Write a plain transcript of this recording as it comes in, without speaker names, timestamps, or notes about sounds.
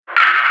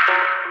Hello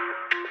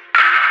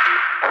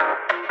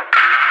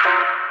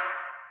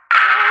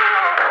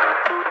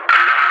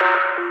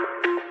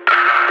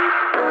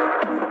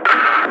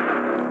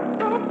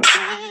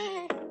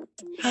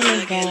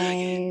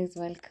guys,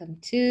 welcome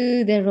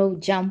to the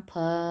Road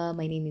Jumper.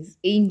 My name is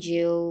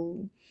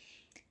Angel.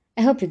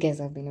 I hope you guys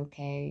have been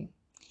okay.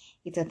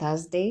 It's a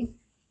Thursday.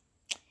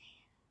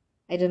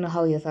 I don't know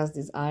how your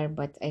Thursdays are,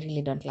 but I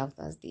really don't love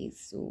Thursdays,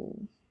 so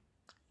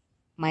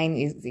mine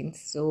isn't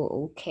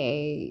so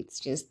okay. It's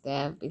just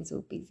that I've been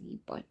so busy,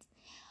 but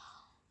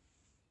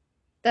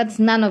that's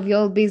none of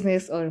your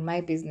business or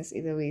my business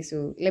either way.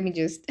 So let me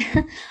just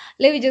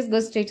let me just go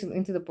straight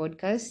into the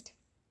podcast.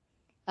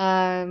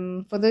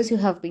 For those who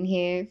have been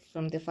here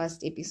from the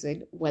first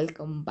episode,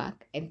 welcome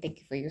back and thank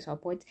you for your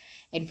support.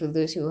 And for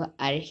those who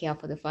are here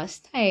for the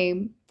first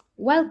time,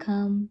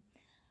 welcome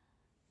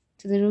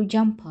to the Road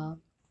Jumper.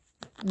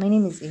 My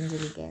name is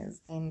Angel,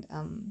 guys, and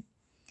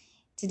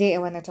today I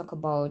want to talk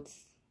about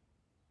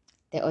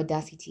the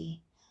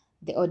audacity.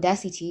 The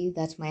audacity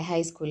that my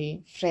high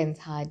school friends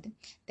had,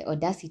 the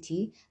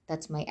audacity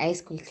that my high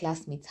school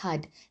classmates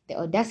had, the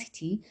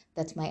audacity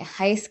that my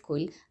high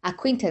school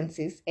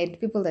acquaintances and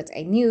people that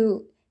I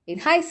knew in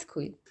high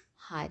school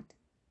had.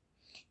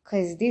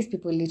 Because these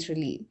people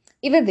literally,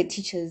 even the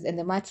teachers and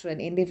the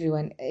matron and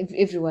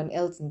everyone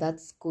else in that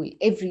school,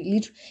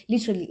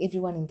 literally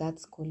everyone in that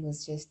school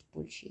was just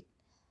bullshit.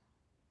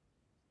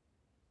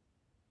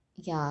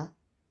 Yeah,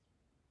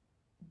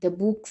 the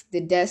books, the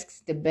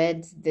desks, the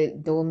beds, the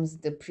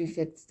dorms, the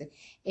prefects,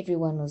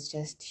 everyone was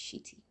just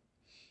shitty.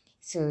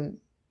 So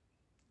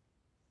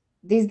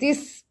there's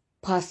this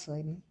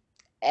person.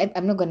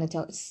 I'm not gonna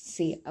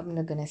say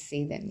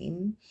the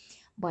name,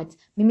 but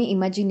mimi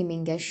imagine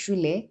nimeingia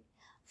shule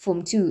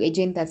form 2. I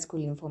joined that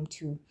school in form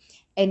 2,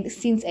 and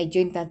since I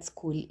joined that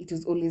school, it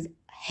was always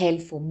hell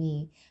for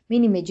me. Me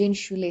nimejoin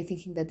shule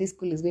thinking that this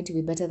school is going to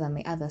be better than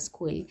my other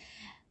school,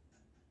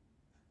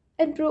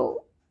 and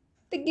bro,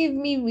 they give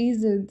me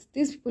reasons.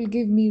 These people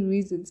give me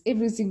reasons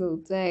every single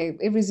time.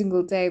 Every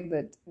single time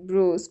that,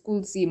 bro,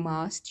 school see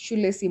must,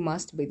 shule see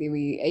must, by the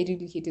way. I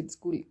really hated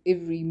school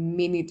every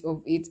minute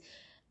of it,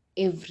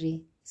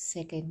 every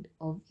second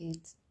of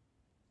it.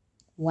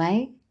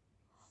 Why?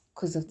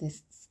 Because of the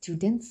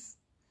students,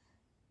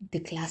 the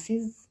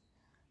classes,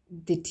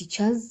 the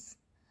teachers,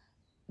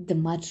 the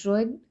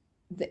matron,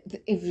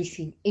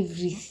 everything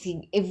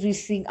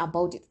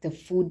about it, the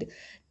food.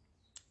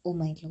 Oh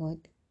my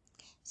Lord.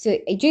 So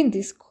I joined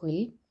this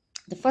school.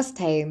 The first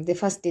day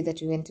that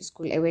we went to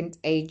school,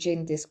 I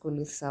joined this school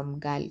with some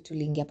girl,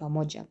 tuliingia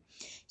pamoja.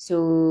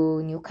 So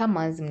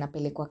newcomers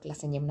mnapelekwa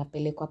class yenye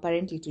mnapelekwa,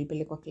 apparently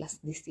tulipelekwa class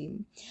the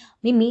same.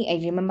 Mimi,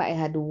 I remember I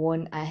had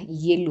worn a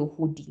yellow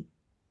hoodie.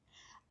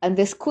 And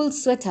the school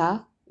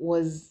sweater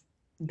was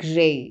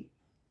gray.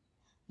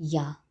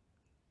 Yeah.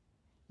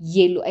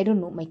 Yellow. I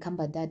don't know, my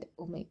Kamba dad.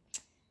 Oh my.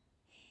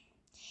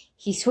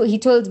 He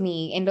told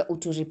me enda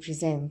utu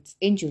represent.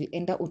 Angel,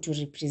 enda utu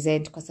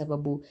represent kwa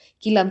sababu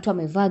kila mtu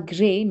amevaa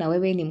gray na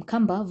wewe ni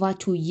Mkamba, vaa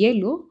tu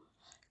yellow.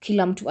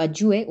 Kila mtu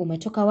ajue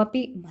umetoka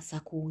wapi,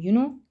 Masaku. You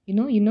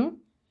know.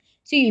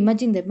 So you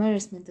imagine the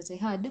embarrassment that I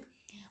had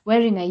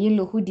wearing a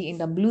yellow hoodie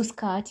and a blue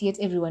skirt, yet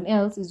everyone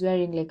else is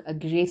wearing like a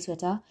gray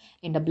sweater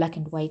and a black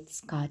and white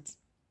skirt.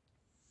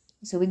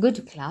 So we go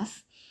to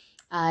class.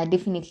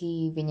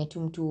 Definitely venye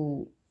tu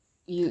mtu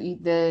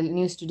the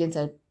new students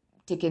are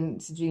taken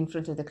in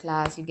front of the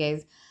class. You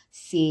guys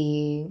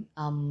say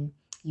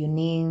your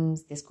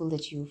names, the school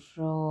that you're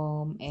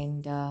from,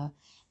 and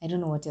I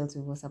don't know what else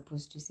we were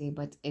supposed to say,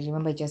 but I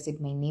remember I just said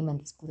my name and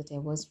the school that I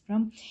was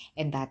from,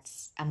 and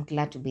I'm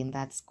glad to be in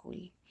that school.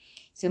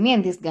 So me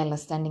and this girl are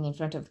standing in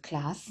front of the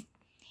class.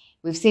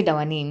 We've said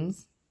our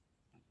names,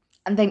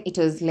 and then it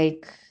was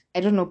like,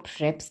 I don't know,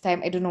 preps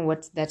time. I don't know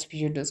what that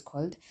period was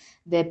called.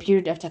 The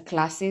period after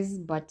classes,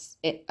 but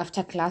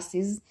after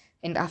classes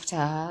and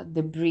after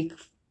the break,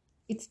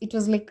 it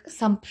was like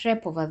some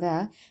prep over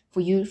there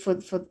for you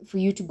for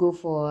you to go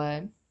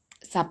for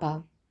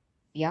supper.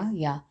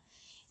 Yeah.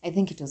 I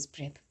think it was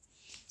prep.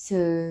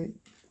 So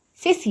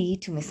sisi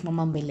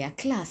tumesimama mbele ya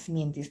class,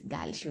 me and this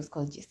girl, she was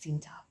called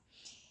Jacinta.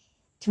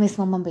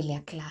 Tumesimama mbele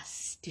ya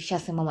class,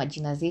 tushasema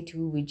majina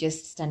zetu, we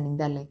just standing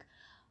there like,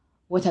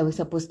 what are we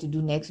supposed to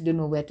do next? We don't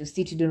know where to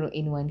sit. We don't know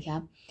anyone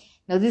here.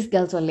 Now these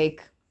girls were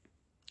like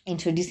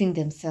introducing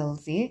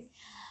themselves,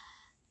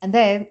 and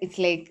then it's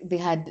like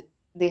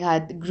they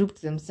had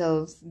grouped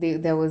themselves.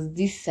 There was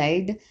this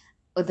side,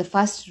 or the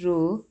first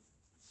row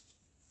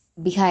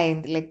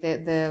behind, like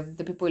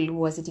the people who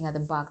were sitting at the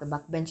back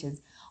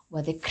benches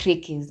were the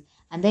crickets,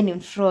 and then in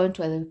front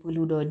were the people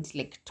who don't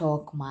like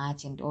talk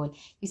much and all.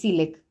 You see,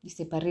 like you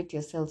separate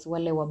yourselves.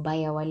 Wale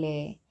wabaya,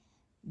 wale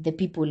the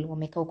people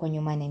wamekaa huko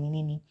nyuma na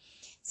nini.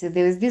 So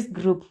there was this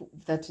group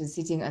that was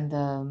sitting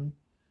on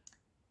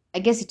I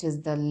guess it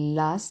was the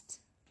last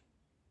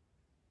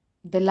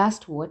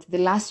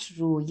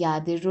row. Yeah,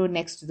 the row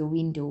next to the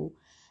window.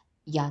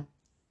 Yeah,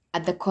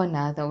 at the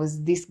corner, there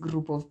was this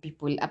group of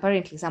people.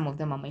 Apparently, some of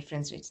them are my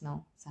friends right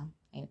now. Some.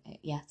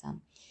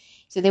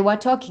 So they were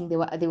talking.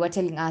 They were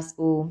telling us,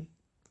 oh,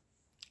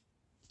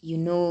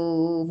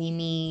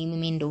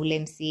 mimi ndo ule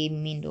msee,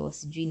 mimi ndo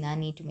sijui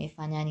nani,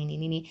 tumefanya nini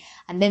nini.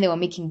 And then they were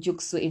making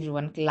jokes so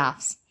everyone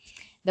laughs.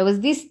 There was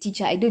this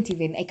teacher, I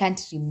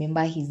can't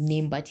remember his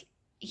name, but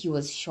he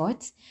was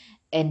short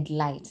and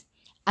light.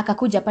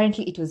 Akakuja,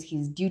 apparently it was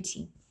his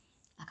duty.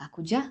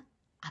 Akakuja,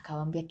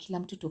 akawambia kila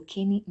mtu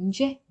tokeni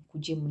nje,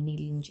 mkuje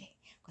mnili nje.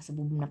 Kwa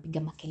sababu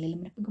mnapiga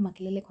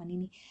makelele kwa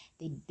nini?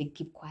 They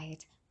keep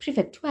quiet.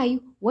 Prefect, who are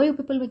you? Why are you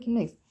people making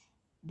noise?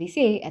 They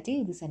say,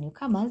 these are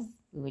newcomers.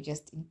 They were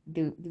just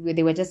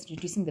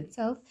introducing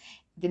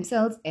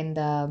themselves, and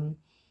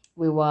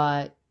we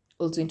were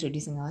also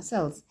introducing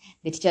ourselves.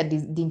 The teacher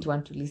didn't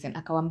want to listen.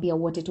 Akawambia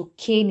wote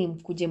tokeni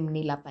mkuje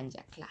mnila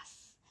panja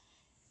class.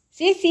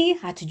 Sisi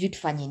hatujui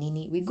tufanye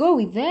nini. We go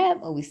with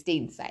them or we stay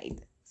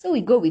inside. So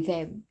we go with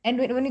them. And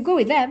when we go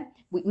with them,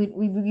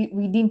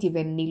 we didn't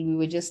even kneel. We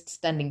were just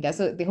standing there.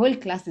 So the whole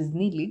class is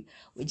kneeling.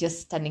 We're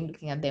just standing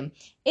looking at them.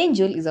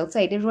 Angel is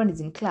outside. Everyone is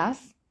in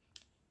class.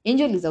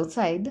 Angel is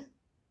outside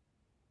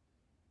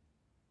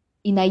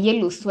in a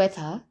yellow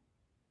sweater.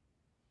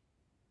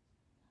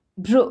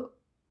 Bro,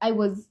 I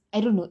was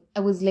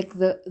like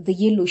the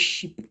yellow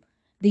sheep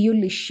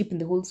in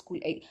the whole school.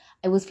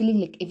 I was feeling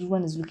like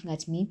everyone is looking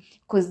at me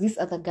because this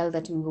other girl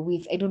that we were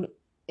with,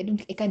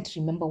 I can't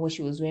remember what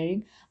she was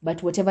wearing,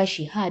 but whatever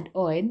she had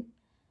on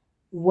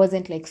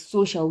wasn't like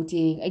so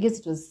shouting. I guess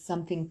it was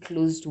something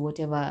close to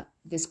whatever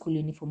the school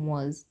uniform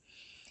was.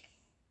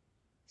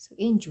 So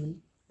Angel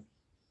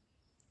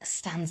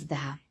stands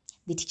there.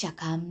 The teacher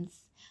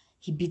comes,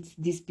 he beats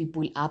these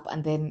people up,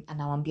 and then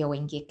anawambia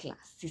waingie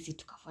class. Sisi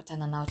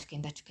tukafuatana nao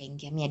tukaenda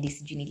tukaingia. Mi hadi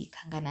sijui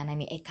nilikanga na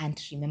nani. I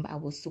can't remember. I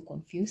was so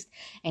confused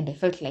and I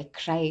felt like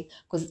crying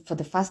because for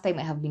the first time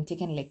I have been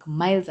taken like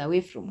miles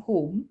away from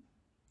home.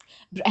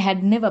 I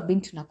had never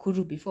been to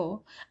Nakuru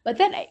before, but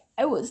then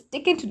I was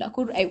taken to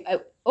Nakuru. I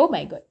oh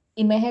my god!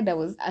 In my head, I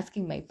was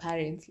asking my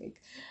parents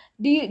like,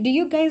 "Do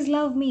you guys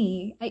love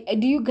me?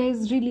 Do you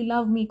guys really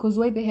love me? Because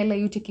why the hell are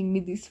you taking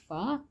me this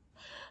far?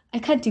 I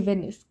can't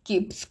even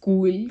escape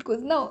school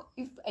because now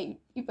if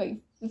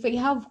I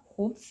have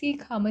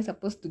homesick, how am I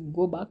supposed to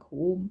go back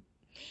home?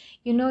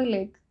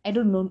 Like I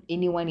don't know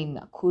anyone in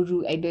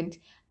Nakuru. I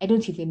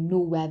don't even know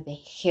where the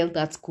hell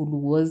that school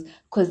was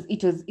because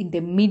it was in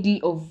the middle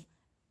of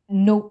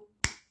no.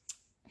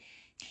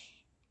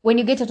 When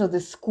you get out of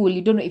the school,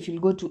 you don't know if you'll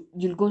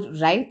go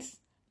right,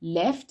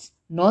 left,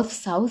 north,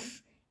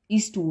 south,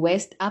 east,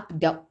 west, up,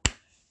 down.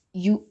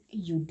 You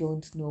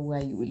don't know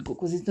where you will go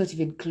because it's not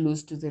even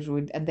close to the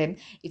road. And then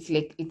it's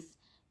like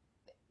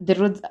the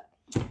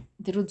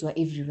roads were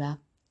everywhere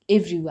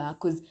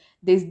because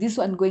there's this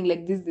one going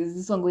like this, there's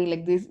this one going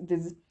like this,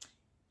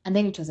 and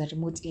then it was a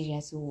remote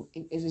area, so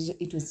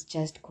it was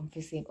just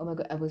confessing. Oh my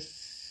god, I was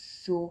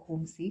so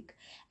homesick.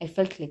 I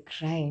felt like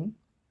crying,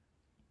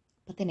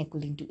 but then I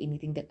couldn't do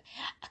anything.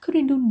 I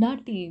couldn't do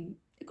nothing.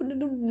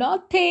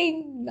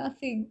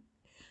 Nothing.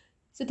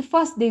 So the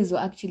first days were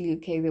actually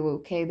okay. They were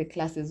okay. The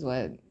classes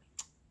were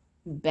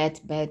bad.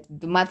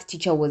 The math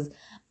teacher was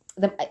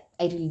I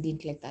really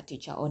didn't like that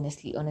teacher,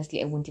 honestly.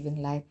 I won't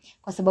even lie.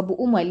 Kwa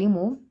sababu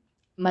mwalimu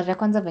mara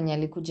kwanza venye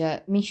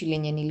alikuja mi shule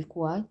yenye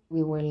nilikuwa,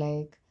 we were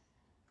like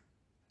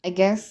I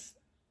guess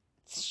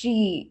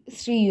three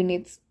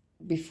units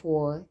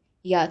before.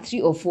 Yeah,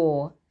 3 or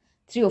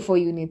 4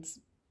 units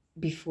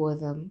before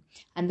them.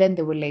 And then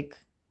there were like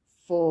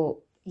 4.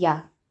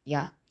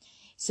 Yeah.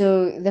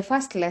 So the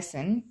first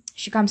lesson,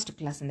 she comes to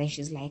class and then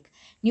she's like,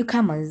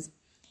 newcomers,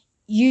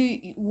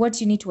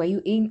 what unit were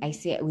you in? I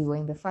say we were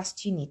in the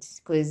first unit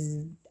because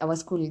our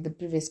school, the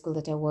previous school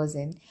that I was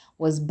in,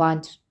 was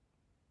burnt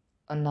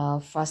on our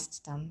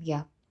first term.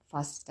 Yeah,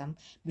 first term.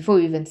 Before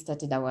we even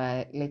started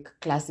our like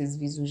classes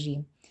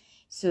vizuri.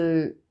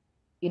 So,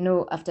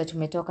 after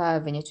tumetoka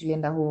venye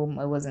tulienda home,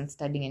 I wasn't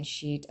studying and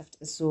shit.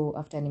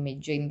 After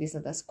nimejoin this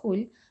other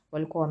school,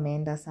 walikuwa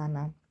wameenda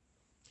sana.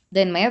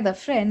 Then my other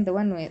friend, the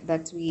one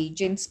that we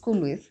joined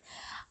school with,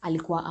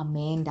 alikuwa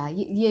ameenda.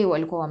 Yeye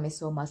walikuwa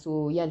wamesoma,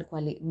 so yeah,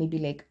 alikuwa maybe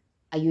like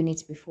a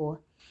unit before.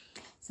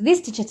 So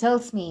this teacher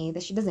tells me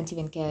that she doesn't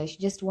even care. She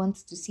just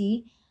wants to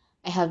see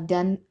I have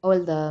done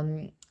all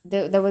the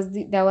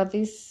there were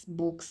these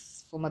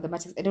books for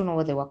mathematics. I don't know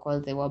what they were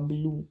called. They were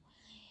blue.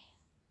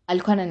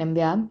 Alikuwa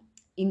ananiambia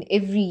in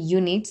every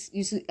unit,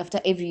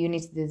 after every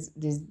unit there's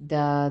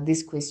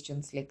these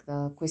questions, like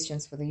the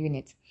questions for the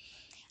unit.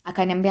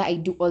 Akaniambia I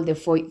do all the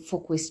four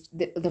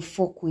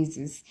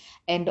quizzes,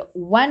 and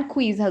one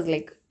quiz has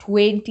like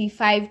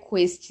 25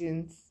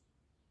 questions,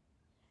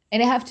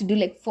 and I have to do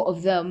like 4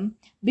 of them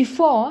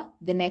before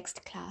the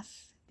next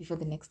class.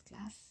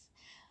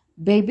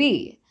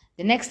 Baby,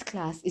 the next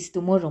class is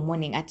tomorrow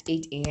morning at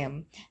 8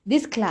 a.m.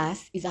 This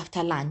class is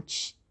after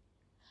lunch.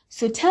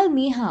 So tell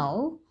me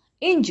how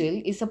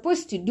Angel is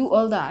supposed to do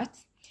all that.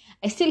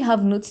 I still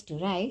have notes to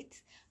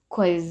write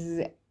because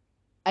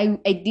I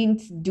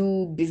didn't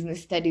do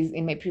business studies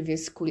in my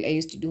previous school. I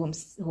used to do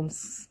home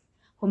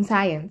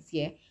science.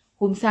 Yeah,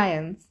 home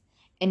science.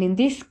 And in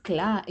this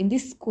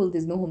school,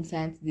 there's no home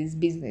science, there's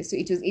business. So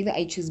it was either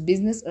I choose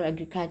business or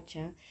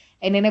agriculture.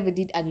 And I never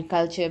did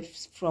agriculture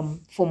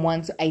from Form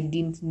 1, so I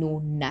didn't know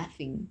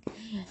nothing.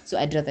 So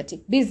I'd rather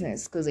take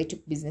business because I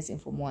took business in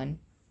Form 1.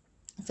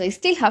 So I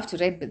still have to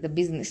write the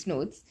business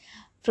notes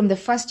from the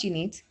first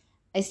unit.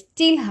 I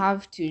still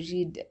have to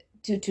read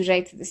to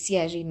write the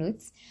CRE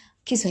notes,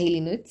 Kiswahili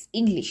notes,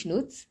 English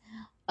notes,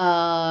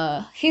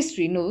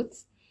 history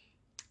notes,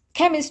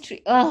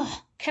 chemistry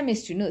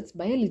notes,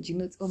 biology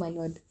notes. Oh my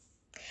lord.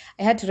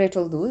 I had to write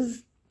all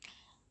those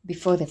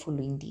before the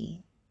following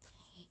day.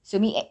 So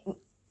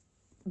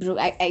bro,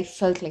 I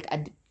felt like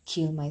I'd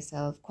kill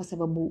myself kwa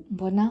sababu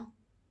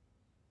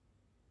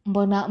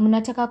mbona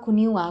mnataka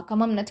kuniua?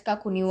 Kama mnataka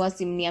kuniua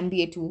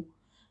simniambie tu.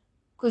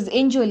 Cause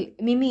Angel,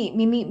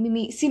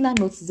 mimi sina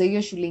notes za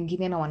hiyo shule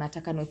ingine na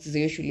wanataka notes za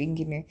hiyo shule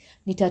ingine.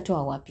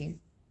 Nitatoa wapi?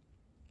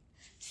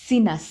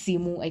 Sina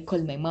simu. I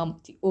call my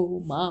mom. Oh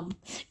mom,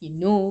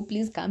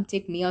 please come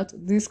take me out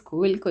of this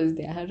school because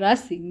they're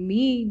harassing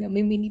me. Na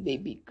mimi ni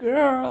baby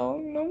girl.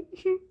 No.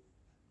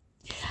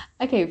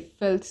 Okay, I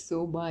felt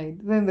so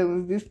bad. Then there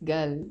was this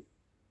girl.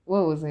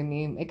 What was her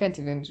name? I can't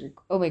even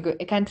recall. Oh my god,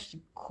 I can't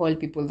recall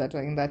people that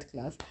were in that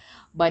class.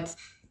 But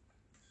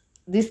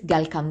this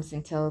girl comes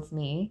and tells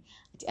me,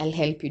 I'll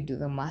help you do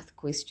the math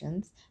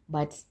questions,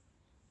 but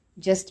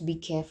just be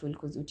careful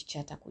because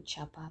utichata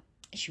kuchapa.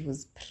 She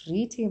was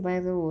pretty, by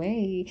the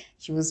way.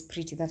 She was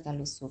pretty. That girl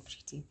was so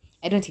pretty.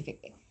 I don't even...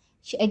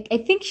 I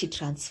think she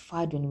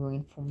transferred when we were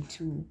in Form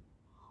 2.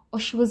 Or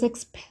she was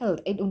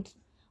expelled.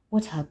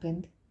 What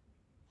happened?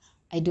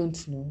 I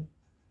don't know.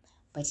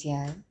 But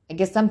yeah, I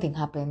guess something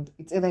happened.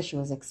 It's either she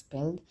was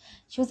expelled.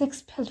 She was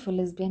expelled for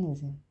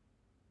lesbianism.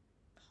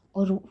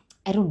 Or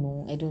I don't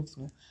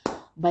know.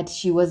 But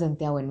she wasn't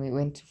there when we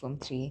went to Form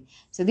 3.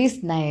 So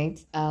this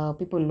night,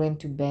 people went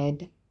to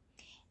bed.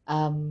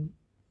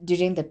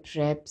 During the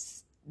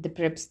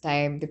preps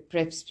time, the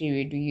preps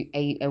period,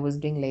 I was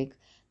doing like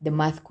the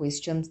math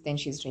questions. Then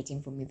she's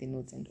writing for me the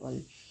notes and all.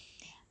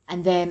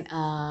 And then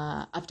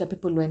after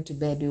people went to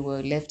bed, we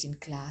were left in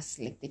class,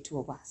 like the two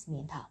of us, me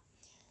and her.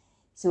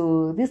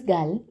 So this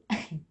girl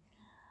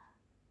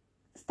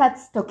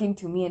starts talking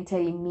to me and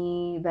telling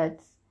me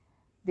that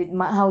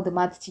how the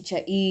math teacher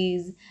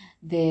is,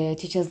 the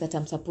teachers that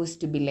I'm supposed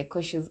to be like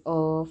cautious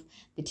of,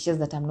 the teachers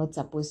that I'm not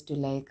supposed to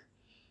like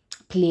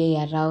play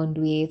around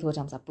with, what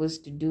I'm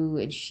supposed to do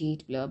and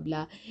shit, blah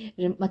blah.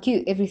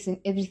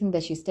 Everything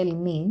that she's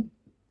telling me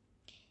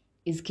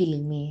is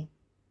killing me.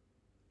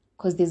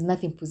 Because there's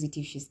nothing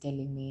positive she's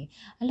telling me.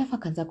 Alafu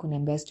akaanza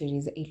kuniambia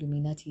stories za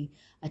Illuminati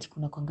ati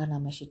kuna kwangana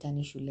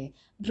mashitani shule.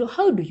 Bro,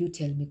 how do you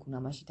tell me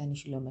kuna mashitani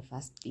shule on my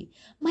first day?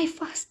 My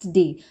first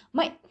day.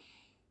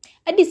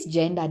 Hadi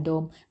sijaenda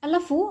dom.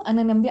 Alafu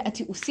ananiambia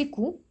ati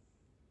usiku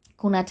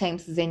kuna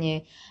times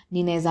zenye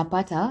ninaweza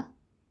pata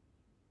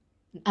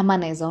ama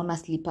naweza ona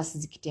slippers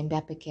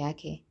zikitembea peke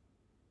yake.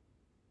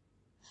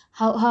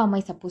 How am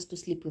I supposed to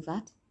sleep with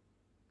that?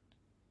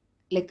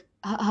 Like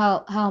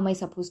how am I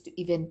supposed to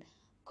even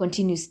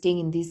continue staying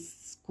in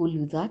this school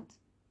with that?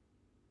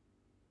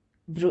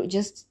 Bro,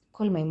 just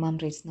call my mom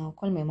right now.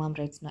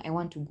 I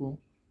want to go.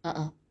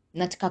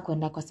 Nataka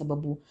kwenda kwa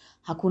sababu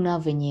hakuna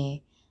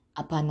venye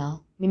hapana.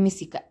 Mimi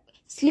sika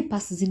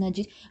slippers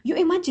zinaji. You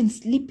imagine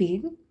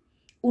sleeping,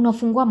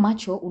 unafungua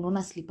macho,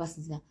 unaona slippers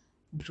zina.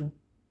 Bro,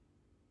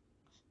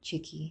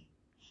 cheki.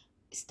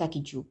 Staki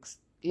jokes.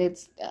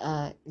 Let's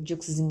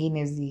jokes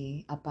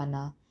zingine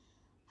hapana.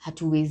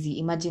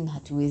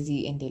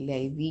 Hatuwezi endelea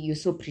hivi. You're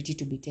so pretty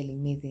to be telling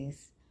me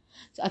this.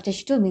 So after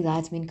she told me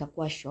that, mimi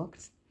nikakuwa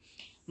shocked.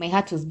 My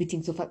heart was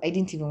beating so fast. I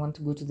didn't even want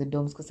to go to the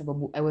dorms because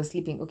I was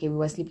sleeping. Okay, we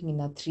were sleeping in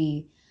a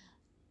three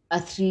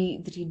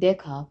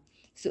decker.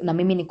 So na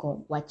mimi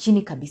niko wa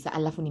chini kabisa,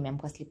 alafu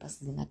nimeamka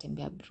slippers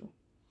zinatembea bro.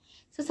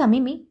 Sasa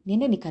mimi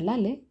niende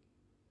nikalale,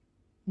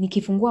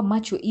 nikifungua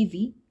macho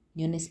hivi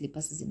nione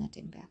slippers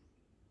zinatembea.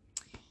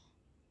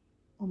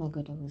 Oh my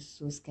god, I was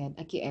so scared.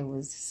 Okay, I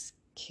was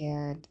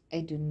scared.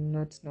 I do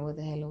not know what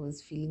the hell I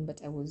was feeling,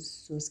 but I was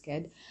so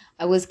scared.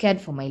 I was scared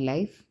for my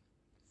life.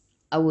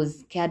 I was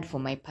scared for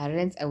my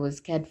parents. I was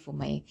scared for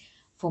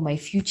my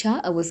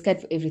future. I was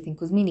scared for everything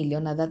because me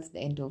niliona that's the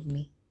end of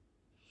me.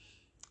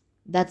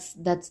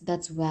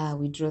 That's where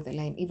we draw the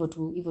line. Hivyo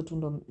tu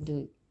ndo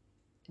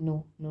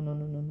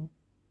no.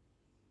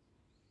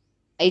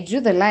 I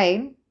drew the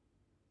line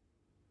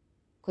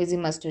kwa hizi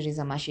mastori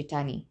za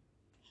mashitani.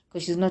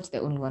 Because she's not the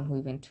only one who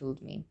even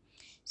told me.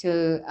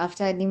 So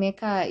after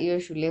nimeka hiyo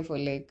shule for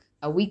like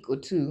a week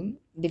or two,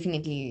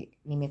 definitely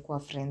nimekuwa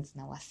friends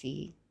na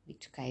wasi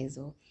vituka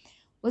hizo.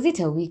 Was it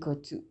a week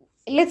or two?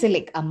 Let's say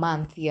like a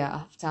month, yeah,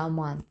 after a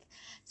month.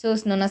 So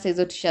sinaona saa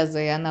hizo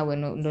tushazoeana, we're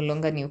no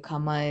longer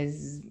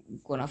newcomers,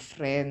 gonna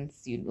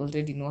friends, you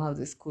already know how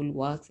the school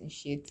works and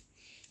shit,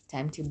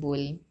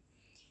 timetable.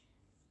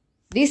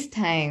 This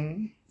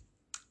time,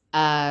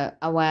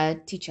 our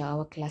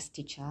class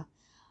teacher,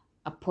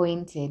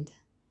 appointed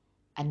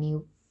a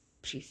new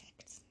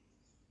prefect.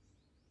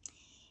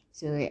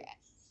 So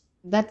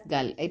that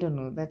girl, I don't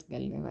know, that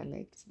girl never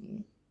liked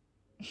me.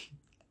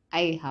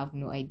 I have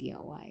no idea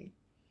why,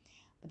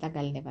 but that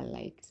girl never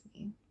liked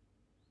me.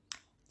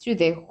 Through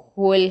the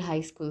whole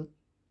high school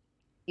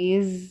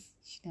is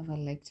she never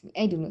liked me.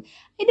 I don't know.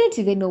 I don't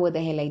even know what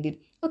the hell I did.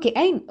 Okay,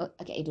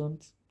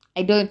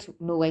 I don't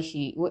know why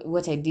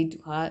what I did to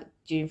her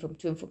during Form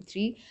 2 and Form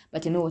 3,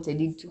 but I know what I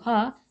did to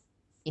her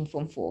in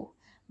Form 4.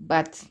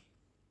 But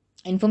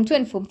in Form 2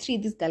 and Form 3,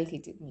 this girl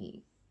hated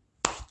me.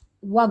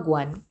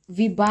 Wagwan,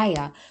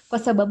 vibaya. Kwa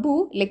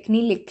sababu, like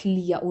nile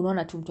clear,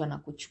 unaona tu mtu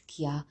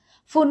anakuchukia.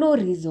 For no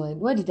reason.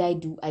 What did I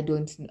do? I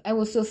don't know. I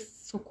was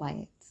so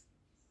quiet.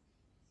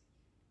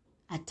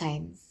 At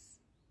times.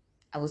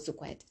 I was so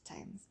quiet at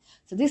times.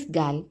 So this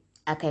girl,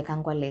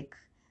 akaekangwa like,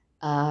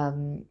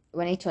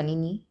 wanaitwa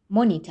nini?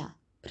 Monitor,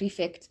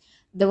 prefect,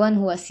 the one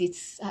who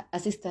assists,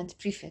 assistant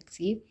prefect,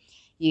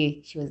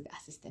 yeah, she was the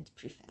assistant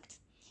prefect.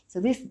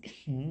 So this,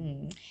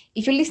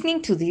 if you're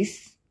listening to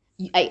this,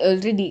 I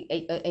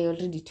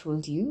already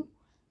told you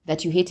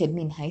that you hated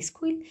me in high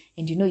school,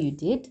 and you know you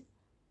did.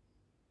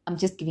 I'm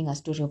just giving a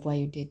story of why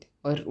you did,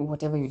 or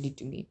whatever you did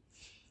to me.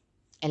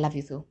 I love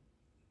you though,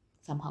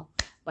 somehow.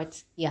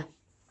 But yeah.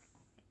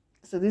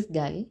 So this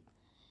guy,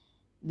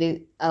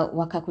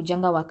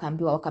 wakakujanga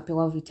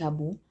wakapewa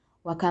vitabu,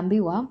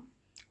 wakaambiwa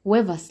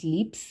whoever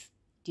sleeps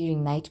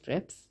during night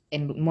preps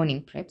and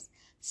morning preps,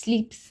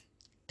 sleeps,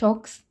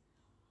 talks,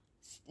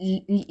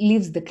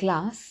 leaves the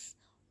class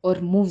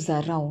or moves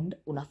around,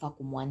 unafaa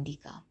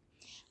kumwandika.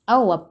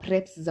 Au wa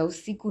preps za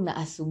usiku na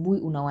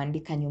asubuhi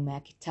unawaandika nyuma ya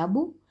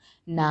kitabu,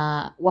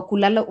 na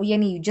wakulala,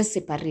 yani you just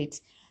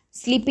separate.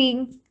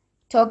 Sleeping,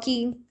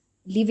 talking,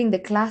 leaving the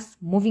class,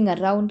 moving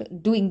around,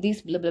 doing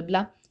this, blah, blah,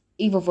 blah.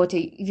 Hivyo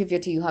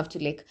vyote you have to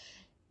like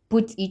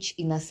put each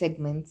in a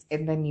segment,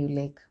 and then you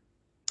like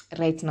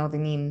write now the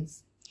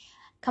names.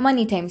 Kama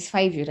ni times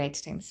 5, you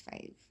write times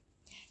 5.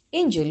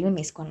 Angel,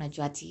 mimi sikuwa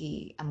najua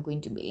ati I'm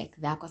going to be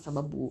like that kwa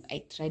sababu I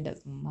tried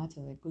as much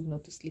as I could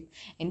not to sleep.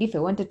 And if I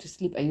wanted to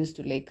sleep, I used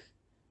to like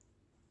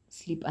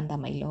sleep under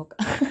my lock.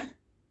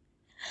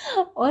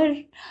 Or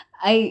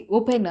I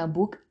open a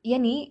book.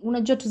 Yani,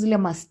 unajua tu zile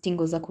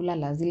mastingo za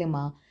kulala, zile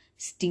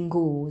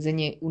mastingo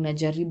zenye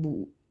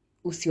unajaribu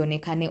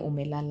usionekane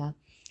umelala.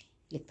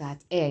 Like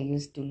that. I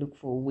used to look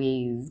for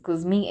ways.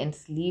 Because me and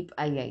sleep,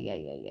 I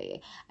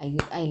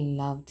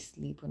loved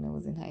sleep when I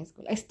was in high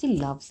school. I still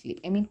love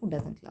sleep. I mean, who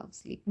doesn't love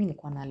sleep? Mi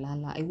nilikuwa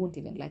nalala. I won't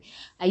even lie.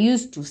 I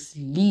used to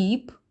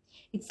sleep.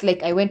 It's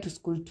like I went to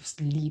school to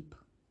sleep.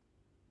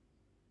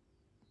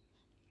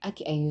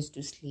 Okay, I used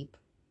to sleep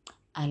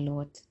a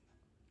lot.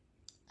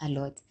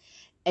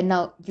 And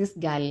now this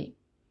girl,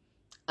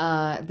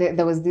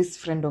 there was this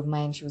friend of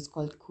mine. She was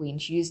called Queen.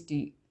 She used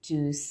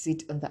to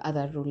sit on the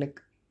other row,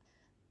 like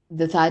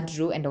the third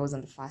row, and I was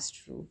on the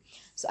first row.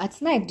 So at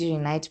night,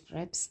 during night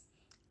preps,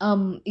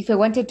 if I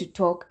wanted to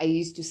talk, I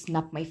used to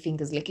snap my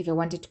fingers. Like if I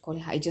wanted to call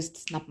her, I just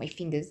snap my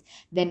fingers.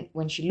 Then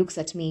when she looks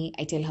at me,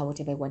 I tell her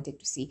whatever I wanted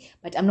to say.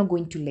 But I'm not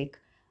going to like,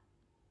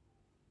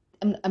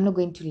 I'm not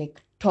going to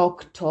like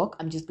talk.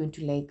 I'm just going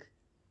to like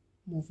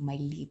move my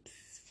lips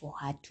for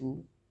her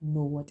to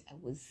know what I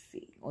was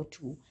saying, or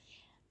to,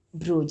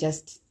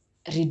 just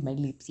read my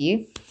lips, yeah?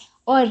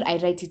 Or I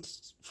write it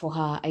for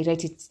her. I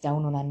write it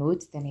down on a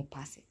note, then I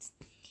pass it.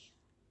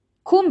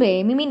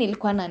 Kumbe, mimi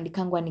nilikuwa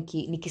naandikangwa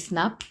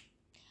snap,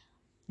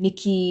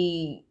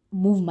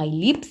 move my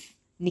lips,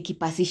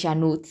 pasisha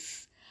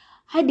notes.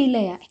 Hadi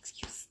ile ya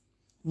excuse,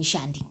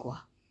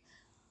 nishaandikwa.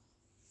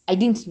 I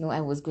didn't know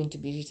I was going to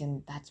be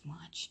written that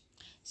much.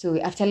 So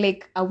after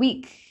like a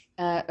week,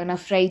 on a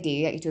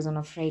Friday, it was on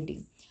a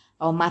Friday,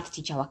 our math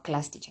teacher, our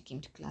class teacher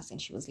came to class,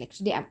 and she was like,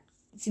 today,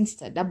 since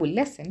it's a double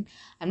lesson,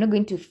 I'm not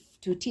going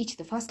to teach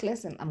the first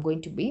lesson. I'm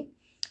going to be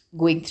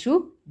going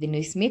through the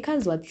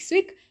noisemakers wa this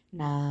week,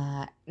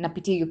 na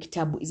napitia hiyo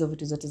kitabu, hizo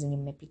vitu zote zenye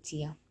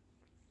mmepitia.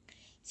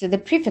 So the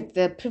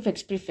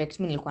prefect,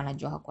 mimi nilikuwa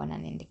najua hakuwa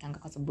ananiandikanga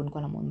kwa sababu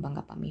nilikuwa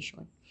namuombanga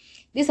permission.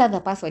 This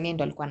other person yeye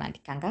ndo alikuwa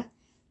anaandikanga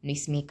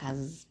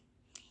noisemakers.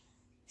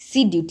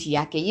 Si duty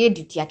yake, yeye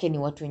duty yake ni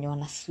watu wenye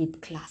wana sweep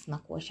class na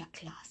kuosha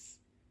class.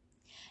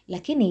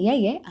 Lakini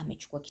yeye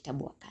amechukua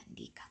kitabu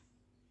akaandika.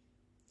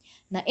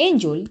 Na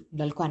Angel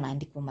ndo alikuwa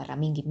anaandika mara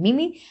mingi.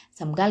 Mimi,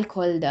 some girl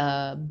called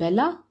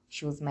Bella,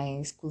 she was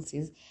my school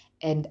sis,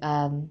 and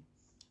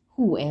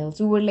who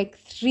else? We were like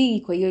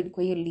 3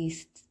 kwa hiyo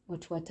list.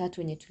 Watu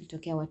watatu wenye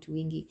tulitokea watu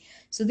wengi.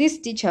 So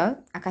this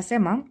teacher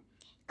akasema,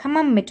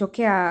 kama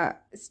mmetokea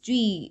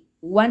sijui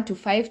 1 to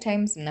 5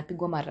 times,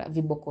 mnapigwa mara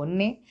viboko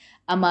 4,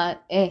 ama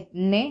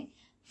 4,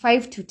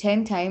 5 to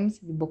 10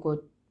 times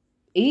viboko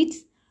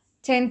 8,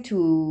 10 to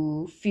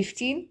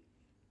 15,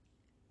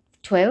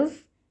 12,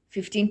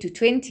 15 to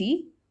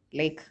 20,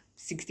 like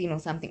 16 or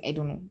something, I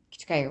don't know,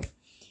 kitu kayo.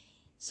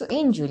 So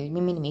Angel,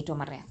 mimi nimeitwa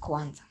mara ya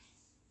kwanza,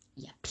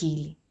 ya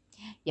pili,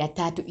 ya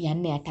tatu, ya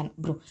 4, ya 5,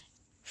 bro,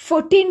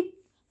 14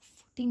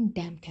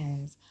 damn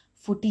times.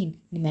 14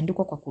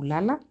 nimeandikwa kwa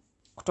kulala,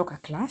 kutoka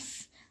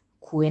class,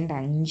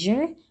 kuenda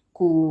nje,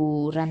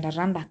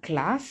 kuranda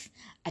class,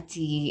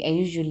 ati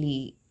I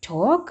usually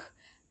talk.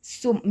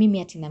 So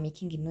mimi ati na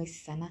making noise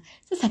sana.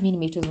 Sasa mimi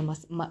nimeitwa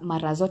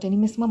mara zote,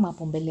 nimesimama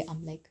hapo mbele,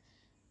 I'm like,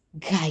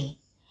 guy,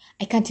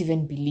 I can't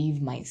even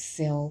believe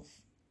myself.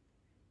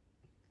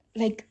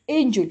 Like,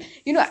 Angel,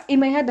 you know, in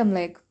my head I'm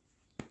like,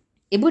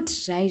 able to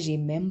try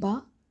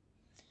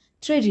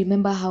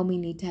remember how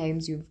many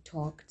times you've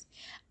talked,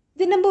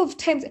 the number of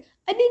times.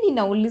 Hadi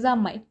ninauliza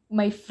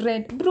my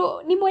friend,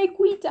 bro, nimewahi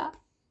kuita,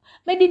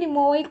 maybe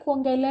nimewahi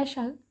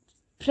kuongelesha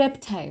prep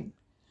time.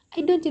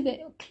 I don't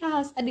even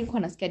class. Hadi nilikuwa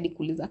nasikia hadi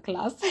kuuliza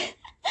class.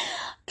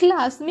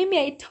 Class, mimi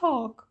I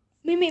talk.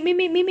 Mimi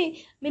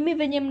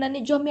venye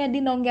mnanijua mimi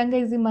hadi naongeanga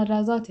hizi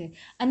mara zote.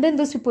 And then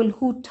those people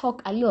who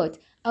talk a lot,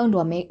 au ndo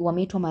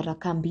wameitwa mara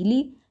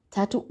 2,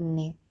 3,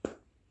 4.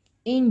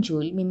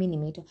 Angel, mimi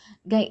nimeitwa.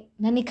 Guy,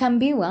 na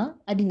nikambiwa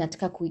hadi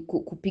nataka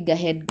kupiga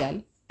head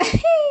girl.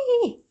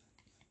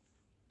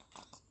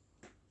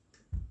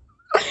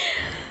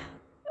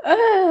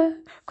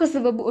 Kwa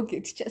sababu, okay,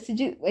 teacher,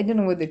 I don't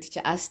know what the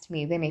teacher asked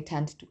me. Then I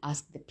turned to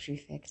ask the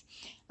prefect.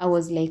 I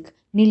was like,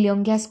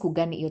 niliongea siku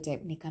gani hiyo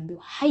time?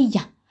 Nikambiwa,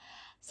 haya,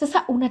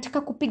 sasa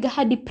unataka kupiga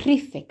hadi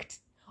prefect?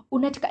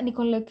 Unataka,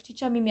 niko like,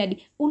 teacher, mimi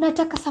hadi,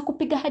 unataka sa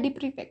kupiga hadi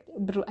prefect?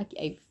 Bro,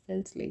 I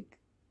felt like,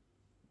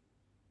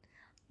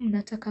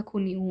 mnataka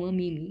kuniua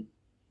mimi.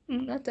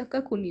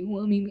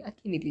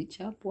 Aki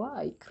nilichapwa.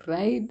 I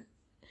cried.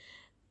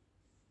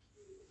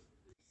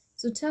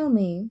 So tell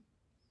me,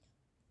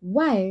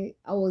 why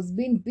I was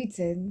being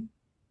beaten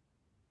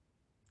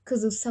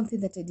because of something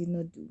that I did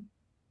not do.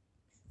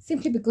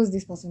 Simply because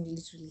this person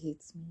literally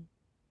hates me.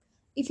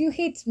 If you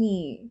hate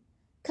me,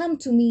 come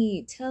to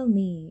me, tell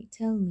me.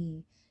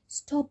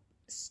 Stop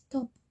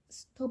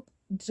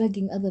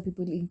dragging other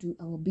people into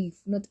our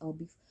beef, not our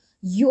beef.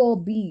 Your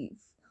beef.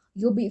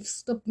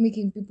 Stop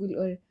making people,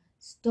 or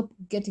stop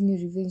getting your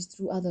revenge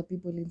through other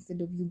people instead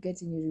of you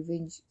getting your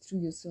revenge through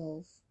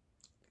yourself.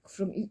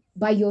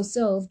 By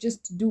yourself,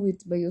 just do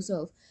it by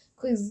yourself.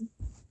 Because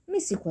me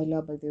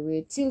sikuelewa, by the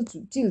way, till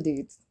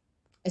date,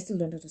 I still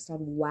don't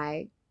understand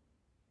why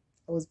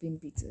I was being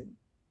beaten.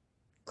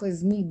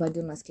 Because me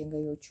bado nasikianga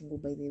hiyo chungu,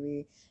 by the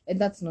way, and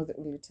that's not the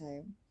only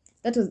time.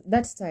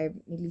 That time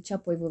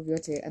nilichapwa hivyo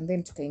vyote, and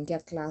then tukaingia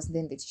class,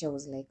 then the teacher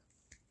was like,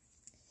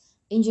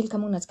 Angel,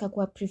 kama unataka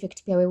kuwa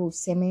prefect pia wewe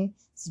useme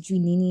sijui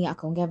nini,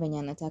 akaongea venye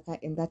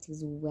anataka, and that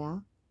is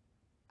where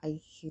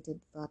I hated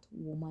that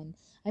woman.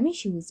 I mean,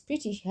 she was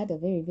pretty. She had a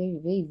very, very,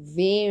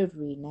 very,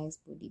 very nice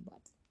body,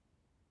 but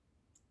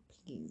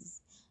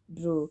please,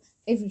 bro,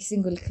 every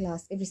single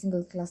class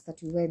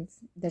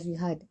that we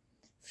had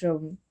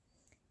from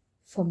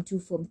Form 2,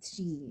 Form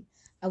 3,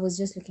 I was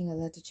just looking at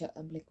that teacher.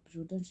 I'm like,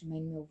 bro, don't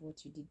remind me of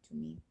what you did to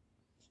me.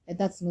 And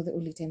that's not the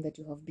only time that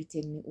you have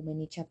beaten me.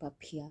 Umenichapa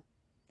pia.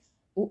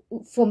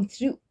 Form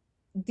 3,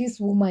 this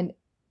woman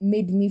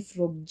made me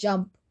frog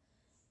jump.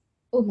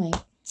 Oh my.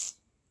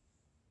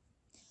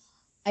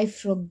 I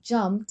frog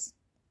jumped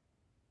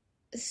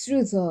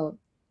through the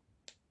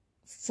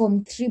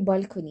Form 3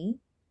 balcony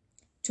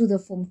to the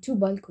Form 2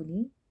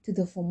 balcony to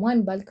the Form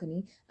 1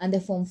 balcony and the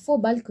Form 4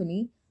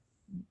 balcony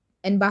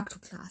and back to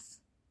class.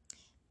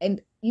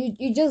 And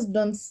you just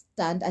don't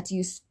stand at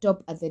you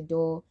stop at the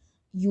door.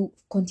 You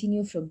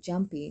continue frog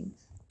jumping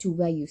to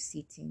where you're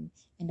sitting.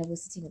 And I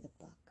was sitting at the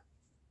back.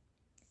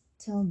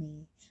 Tell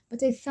me.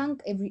 But I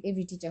thank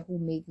every teacher who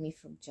made me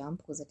frog jump,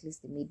 because at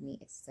least they made me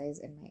exercise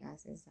and my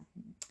asses.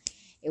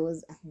 It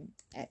was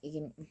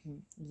again,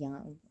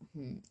 yeah,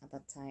 at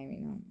that time,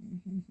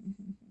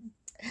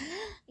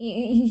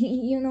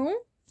 you know,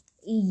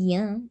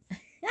 yeah.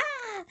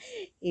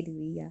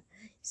 Anyway, yeah.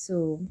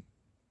 So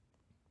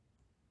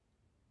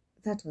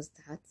that was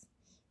that.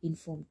 In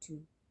Form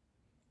 2,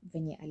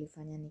 venye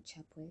alifanya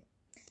nichapwe,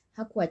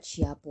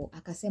 hakuachia hapo,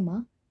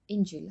 akasema,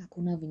 Angel,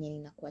 hakuna venye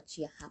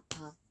ninakuachia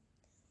hapa.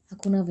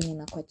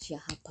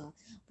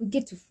 We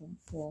get to Form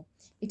 4.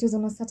 It was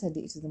on a Saturday.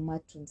 It was the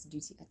matrons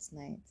duty at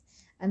night.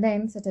 And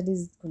then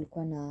Saturdays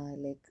kulikuwa na,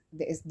 like,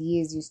 the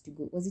SDAs used to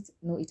go. Was it?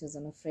 No, it was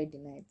on a Friday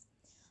night.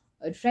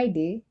 On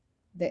Friday,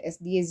 the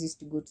SDAs used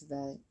to go to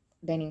the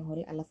dining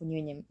hall. Alafu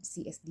nywenye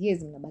si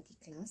SDAs mnabaki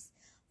class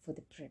for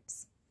the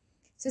preps.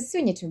 So sisi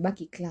wenye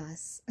tumebaki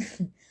class,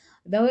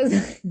 there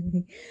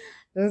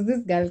was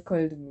this girl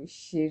called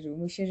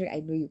Musheru.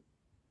 I know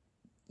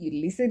you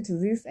listen to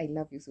this. I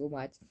love you so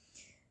much.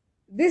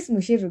 This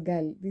Musheru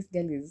girl, this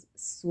girl is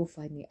so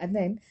funny. And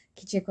then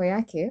kicheko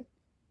yake,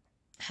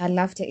 her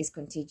laughter is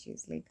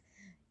contagious. Like,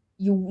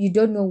 you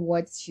don't know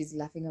what she's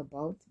laughing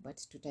about, but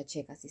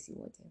tutacheka sisi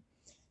wote.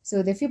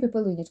 So the few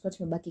people wenye tulikuwa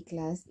tumebaki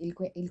class,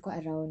 ilikuwa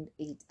around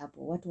 8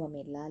 hapo. Watu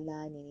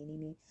wamelala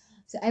nini.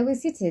 So I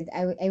was seated.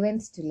 I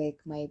went to, like,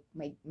 my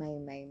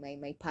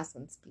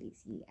person's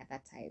place at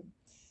that time.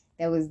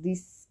 There was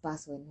this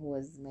person who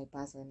was my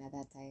person at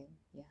that time.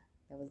 Yeah,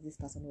 there was this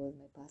person who was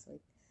my person.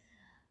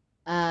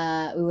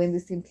 We were in the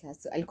same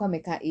class. So alikuwa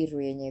amekaa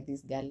iro yenye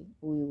this girl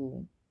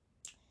huyu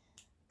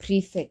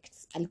prefect.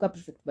 Alikuwa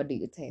prefect bado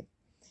hiyo time.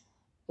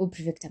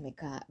 Prefect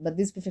amekaa. But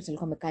this prefect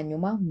alikuwa amekaa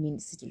nyuma, mimi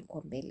sisi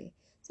tulikuwa mbele.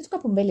 So tuko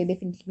hapo mbele,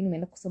 definitely mimi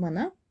nimeenda kusoma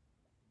na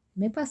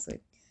my person.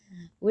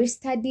 We're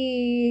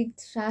studying,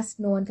 trust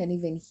no one can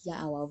even hear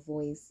our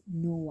voice.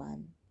 No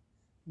one,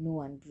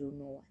 bro,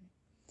 no one.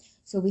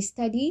 So we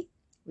study,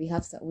 we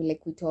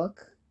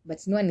talk,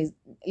 but no one is,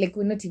 like,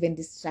 we're not even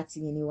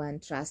distracting anyone.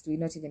 Trust, we're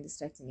not even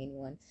distracting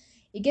anyone.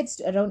 It gets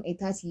to around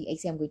 8:30. I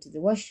say I'm going to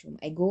the washroom.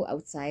 I go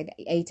outside.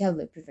 I tell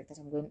the prefect that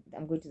I'm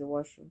going to the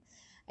washroom.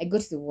 I go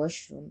to the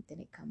washroom, then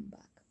I come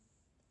back.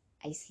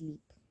 I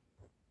sleep.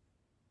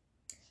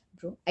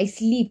 Bro, I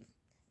sleep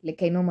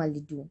like I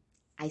normally do.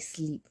 I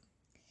sleep.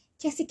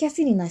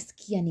 Kiasi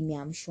ninasikia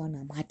nimeamshwa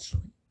na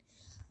matron.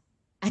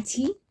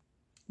 Ati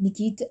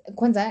nikiita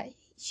kwanza,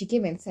 she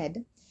came and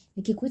said,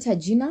 nikikuita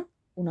jina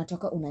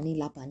unatoka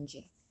unanila hapa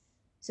nje.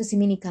 So si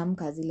mimi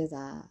nikaamka zile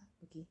za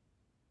okay,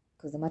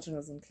 because the matron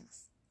was in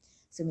class.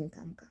 So mimi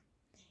nikaamka.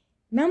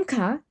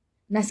 Naamka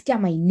nasikia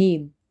my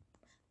name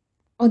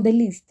on the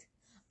list.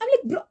 I'm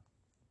like, bro,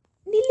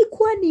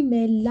 nilikuwa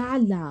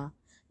nimelala.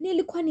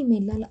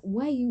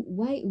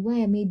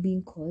 Why am I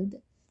being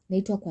called?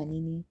 Naitwa kwa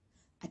nini?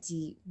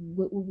 Ati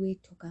wewe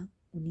toka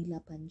unila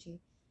hapa nje.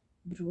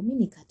 Bro, mimi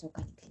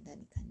nikatoka nikaenda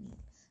nikanila.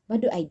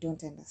 Bado I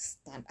don't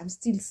understand. I'm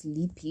still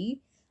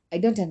sleepy. I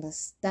don't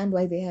understand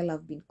why the hell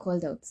I've been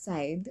called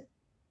outside.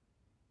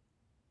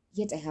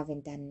 Yet I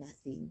haven't done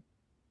nothing.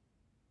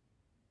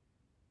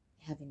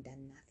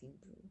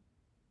 Bro.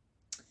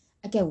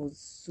 I was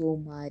so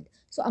mad.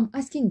 So I'm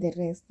asking the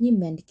rest, nyi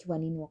mmeandikiwa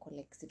nini wako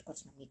like, situkuwa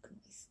tuna make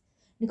noise.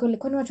 Niko like,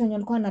 kwani watu wenye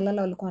walikuwa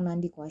wanalala walikuwa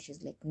wanaandikwa?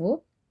 She's like,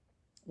 no.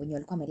 Wenye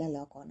walikuwa wamelala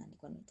wako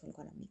wanaandikwa,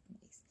 walikuwa na make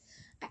noise.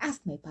 I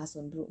asked my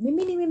person, bro,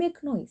 mimi nime make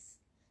noise?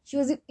 She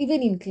was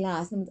even in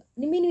class.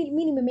 Mimi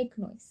nime make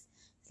noise?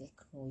 It's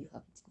like, no, you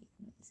haven't make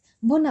noise.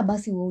 Mbona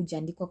basi wewe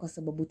hujaandikwa? Kwa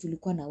sababu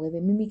tulikuwa na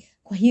wewe. Mimi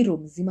kwa hero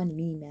mzima ni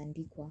mimi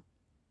nimeandikwa.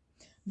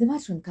 The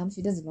matron comes,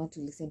 she doesn't want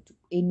to listen to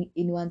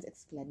anyone's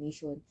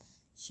explanation.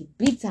 She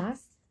beats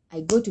us.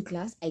 I go to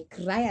class. I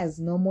cry as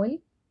normal.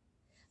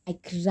 I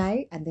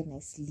cry and then I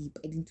sleep.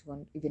 I didn't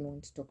even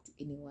want to talk to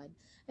anyone.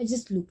 I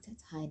just looked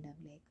at her and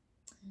I'm like,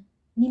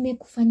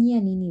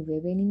 nimekufanyia nini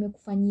wewe?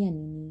 Nimekufanyia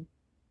nini?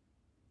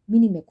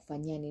 Mimi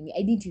nimekufanyia nini?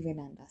 I didn't even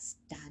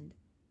understand.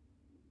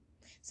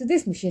 So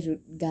this Michelle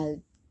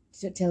girl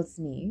tells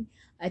me,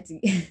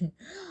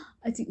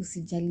 ati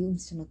usijali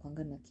msichana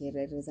kwanga na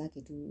kerere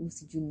zake tu,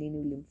 usijui nini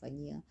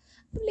ulimfanyia.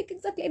 I'm like,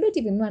 exactly, I don't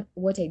even know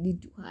what I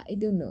did to her. I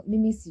don't know.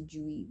 Mimi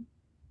sijui.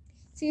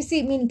 So you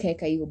see, mimi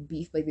nikaeka hiyo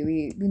beef, by the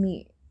way.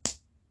 Mimi,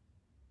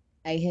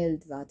 I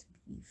held that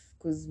beef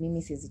because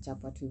mimi siwezi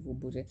chapa tu hivyo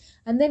bure.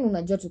 And then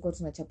unajua tulikuwa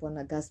tunachapwa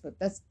na gas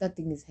pipe. That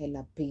thing is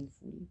hella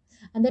painful.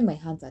 And then my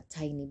hands are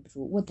tiny,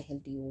 bro. What the hell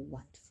do you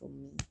want from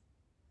me?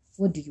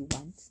 What do you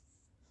want?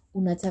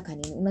 Unataka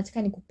nini?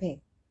 Unataka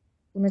nikupe?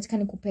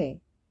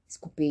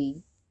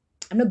 Sikupei.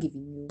 I'm not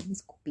giving you.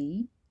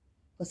 Sikupei.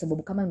 Kwa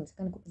sababu kama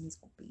unataka nikupe,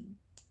 sikupei.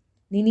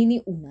 Ni nini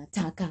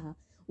unataka?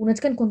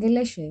 Unataka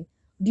nikuongeleshe?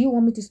 Do you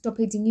want me to stop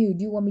hating you?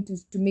 Do you want me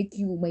to make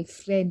you my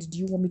friend? Do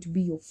you want me to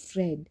be your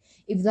friend?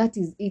 If that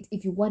is it,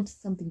 if you want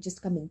something,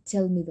 just come and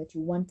tell me that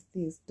you want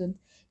this.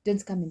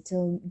 Don't come and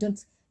tell me.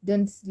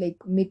 Don't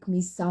like make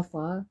me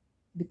suffer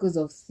because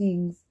of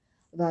things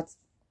that,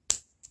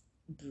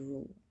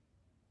 bro.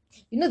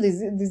 You know, there's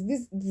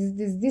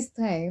this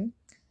time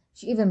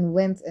she even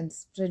went and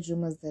spread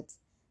rumors that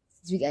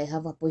I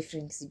have a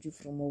boyfriend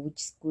from which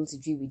school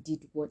we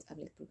did what.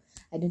 I'm like, bro,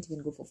 I don't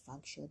even go for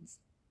functions.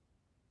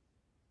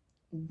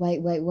 Why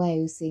are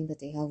you saying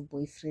that I have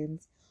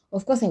boyfriends?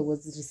 Of course I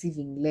was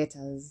receiving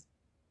letters.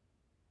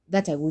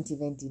 That I won't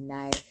even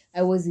deny.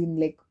 I was in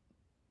like,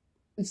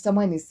 if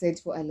someone is sent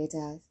for a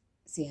letter,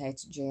 say hi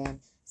to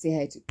Joanne, say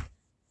hi to...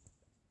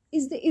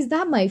 Is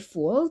that my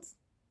fault?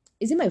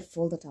 Is it my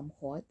fault that I'm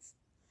hot?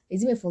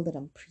 Is it my fault that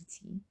I'm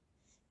pretty?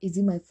 Is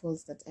it my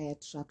fault that I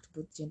attract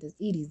both genders?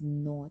 It is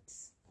not.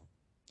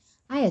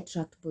 I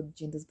attract both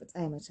genders, but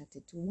I am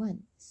attracted to one.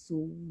 So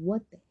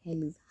what the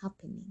hell is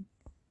happening?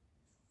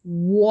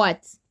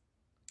 What?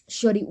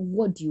 Shorty,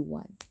 what do you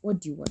want? What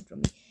do you want from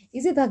me?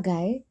 Is it that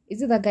guy?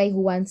 Is it that guy who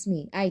wants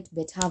me? I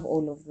bet have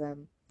all of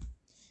them.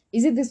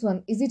 Is it this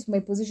one? Is it my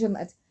position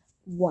at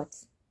what?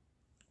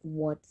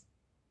 What?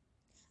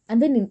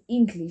 And then in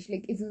English,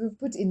 like if you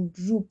put in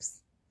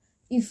groups,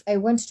 if I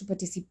want to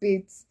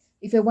participate,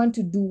 if I want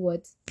to do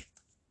what,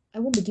 I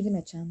won't be given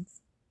a chance.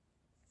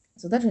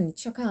 So that when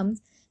it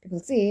comes, people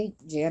say,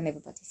 Jaya never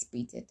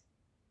participated.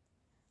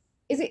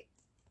 Is it,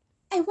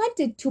 I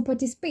wanted to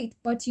participate,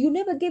 but you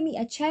never gave me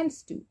a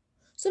chance to.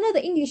 So now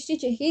the English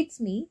teacher hates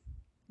me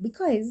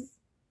because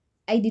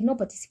I did not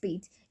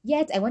participate.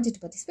 Yet I wanted to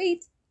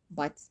participate,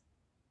 but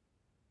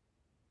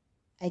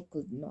I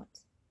could not.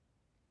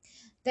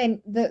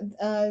 Then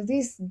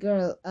this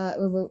girl,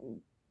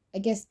 I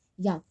guess,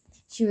 yeah,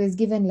 she was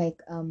given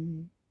like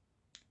the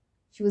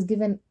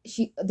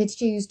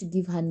teacher used to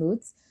give her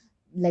notes,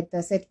 like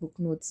the set book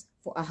notes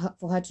for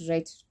her to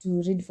read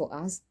for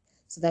us,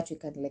 so that we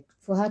can, like,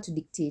 for her to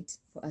dictate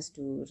for us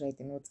to write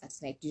the notes at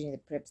night during the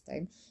prep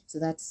time, so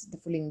that's the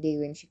following day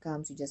when she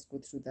comes we just go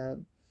through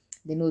the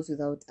notes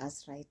without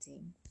us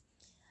writing.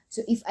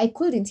 So if I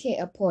couldn't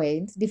hear a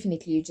point,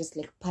 definitely you just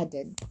like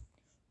pardon,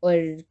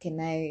 or can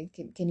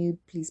you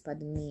please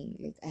pardon me,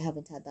 like I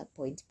haven't had that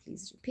point,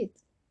 please repeat.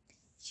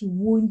 She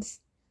won't.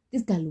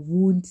 This girl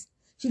won't.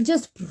 She'll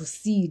just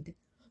proceed.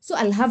 So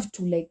I'll have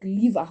to like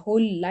leave a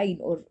whole line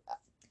or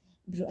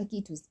bro,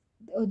 it was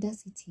The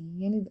audacity,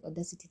 the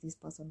audacity this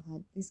person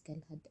had, this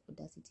girl had the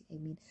audacity. I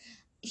mean,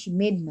 she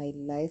made my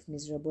life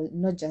miserable.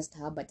 Not just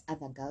her, but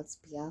other girls,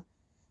 Pia.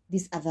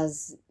 These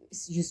others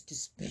used to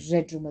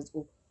spread rumors.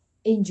 Oh,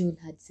 Angel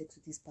had sex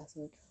with this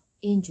person.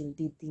 Angel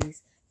did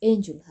this.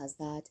 Angel has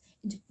that.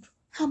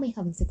 How am I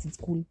having sex in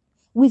school?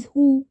 With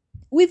who?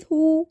 With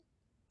who?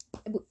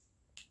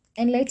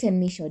 Enlighten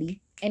me,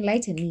 Shorty.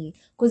 Enlighten me,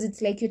 because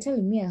it's like you're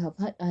telling me I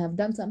have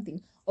done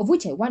something of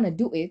which I want to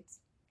do it.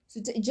 So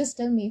just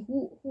tell me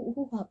who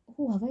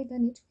have I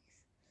done it with?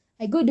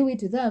 I go do it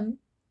to them,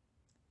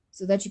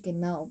 so that you can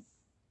now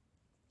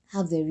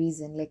have the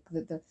reason, like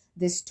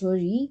the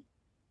story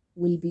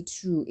will be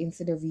true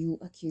instead of you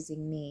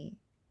accusing me.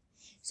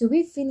 So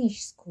we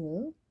finished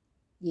school,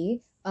 yeah.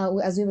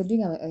 As we were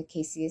doing our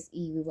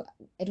KCSE, we were,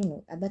 I don't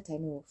know, at that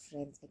time we were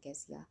friends, I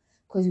guess, yeah,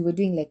 because we were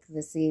doing like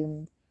the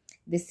same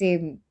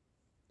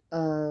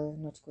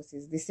not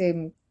courses, the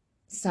same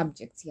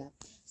subjects, yeah.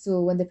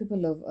 So when the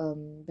people of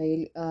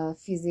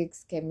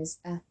physics,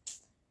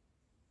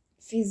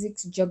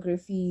 physics,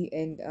 geography,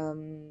 and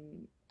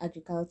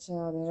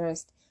agriculture, the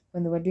rest,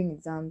 when they were doing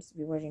exams,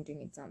 we weren't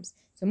doing exams.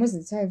 So most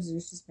of the times we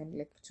used to spend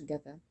like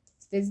together.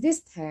 So there's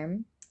this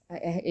time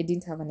I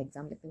didn't have an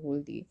exam like the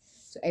whole day.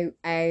 So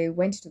I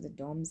went to the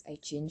dorms, I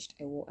changed,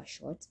 I wore a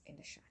short and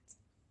a shirt.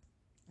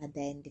 And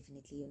then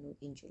definitely,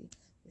 Angel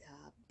with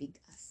her big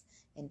ass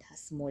and her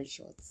small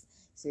shorts.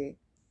 So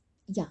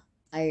yeah,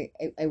 I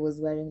was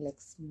wearing like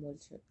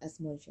a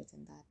small shirt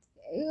and that.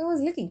 I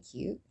was looking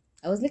cute.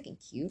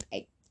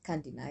 I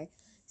can't deny.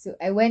 So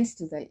I went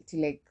to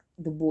like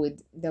the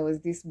board. There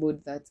was this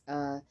board that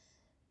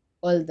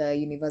all the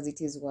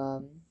universities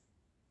were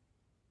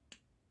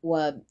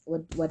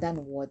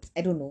done what,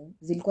 I don't know,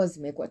 zilikuwa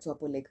zimewekwa tu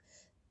hapo, like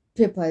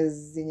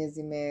papers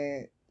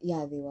zenye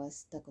yeah, they were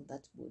stuck on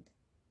that board.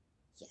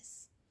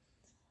 Yes.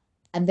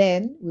 And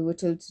then we were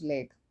told to,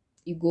 like,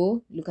 you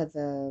go look at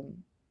the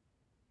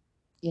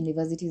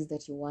universities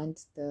that you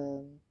want,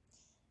 I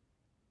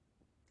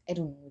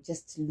don't know,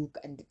 just look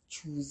and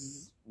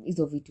choose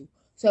either of it.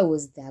 So I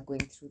was there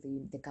going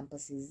through the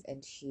campuses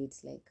and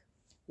shit, like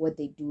what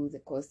they do, the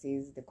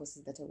courses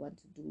that I want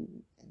to do,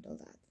 and all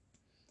that.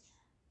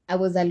 I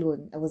was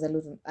alone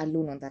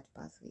on that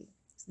pathway.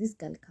 So this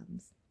girl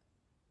comes,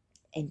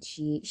 and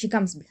she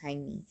comes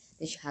behind me,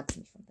 then she hugs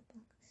me from the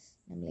back,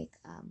 and I'm like,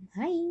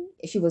 hi.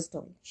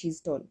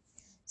 She's tall,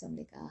 so I'm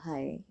like,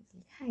 hi.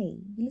 Like, hi,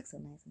 you look so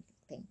nice. I'm like,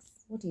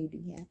 thanks, what are you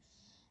doing here?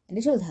 And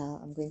I told her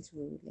I'm going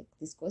through like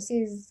these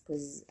courses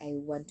because I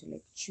want to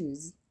like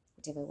choose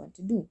whatever I want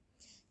to do.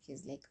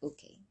 She's like,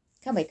 okay,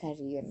 come, I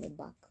carry you on my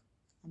back.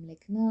 I'm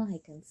like, no, I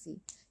can see.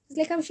 She's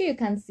like, I'm sure you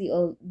can see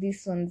all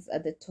these ones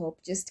at the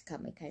top. Just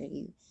come, I carry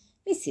you.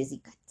 Mrs.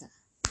 Ikata,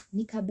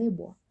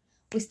 nikabebwa.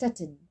 We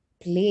started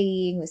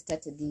playing, we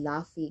started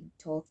laughing,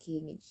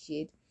 talking and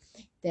shit.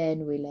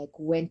 Then we like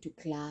went to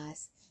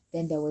class.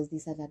 Then there was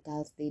these other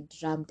girls, they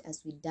drummed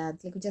as we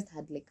danced. Like we just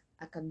had like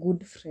a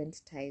good friend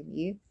time,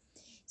 yeah.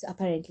 So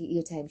apparently,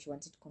 your time she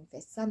wanted to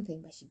confess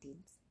something, but she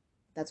didn't.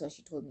 That's what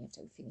she told me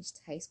after we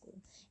finished high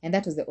school, and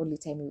that was the only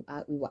time we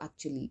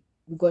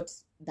got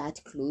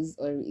that close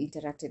or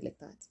interacted like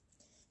that.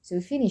 So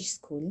we finished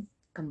school,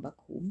 come back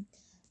home,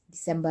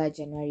 December,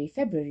 January,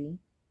 February.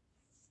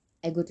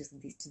 I go to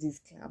this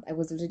club.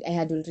 I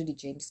had already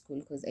joined school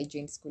because I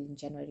joined school in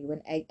January.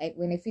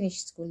 When I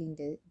finished school in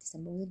the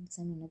December,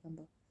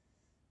 November,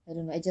 I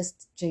don't know. I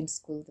just joined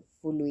school the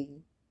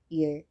following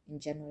year in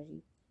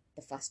January,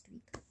 the first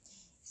week.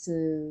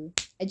 So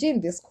I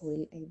joined this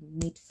school. I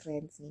meet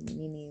friends,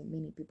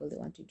 many people. They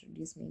want to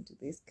introduce me into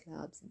these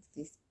clubs, into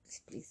these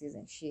places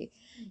and shit.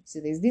 So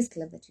there's this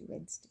club that we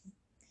went to.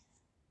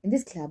 In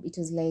this club, it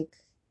was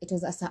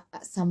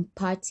some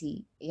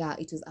party. Yeah,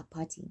 it was a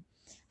party.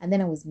 And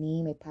then I was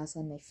me, my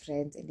person, my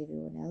friends, and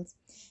everyone else.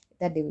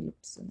 That day we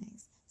looked so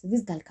nice. So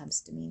this girl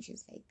comes to me and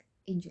she's like,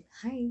 Angel,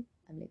 hi.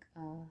 I'm like,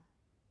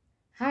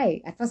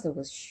 hi. At first I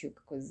was shook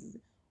because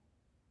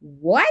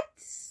what?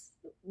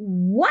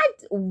 Why?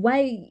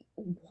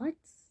 What?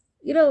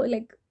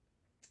 Like,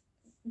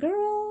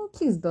 girl,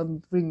 please don't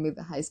bring me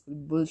the high school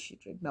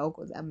bullshit right now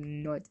because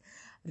I'm not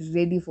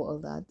ready for all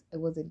that. I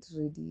wasn't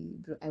ready,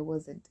 bro. I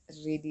wasn't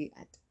ready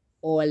at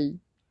all.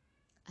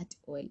 At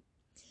all.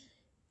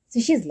 So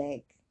she's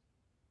like,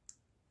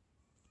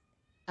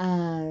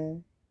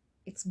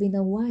 it's been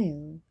a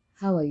while.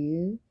 How are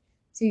you?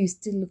 So you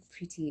still look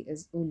pretty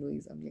as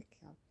always. I'm like,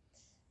 yeah.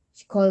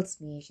 She calls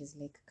me. She's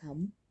like,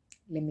 come,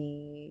 let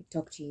me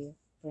talk to you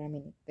for a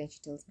minute. Then she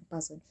tells my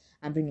person,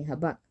 I'm bringing her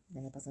back.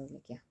 Then my person was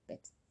like, yeah,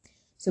 bet.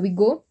 So we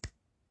go,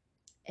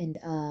 and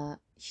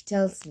she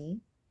tells me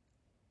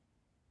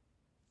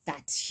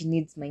that she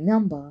needs my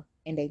number,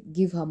 and I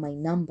give her my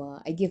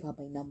number. I gave her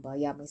my number,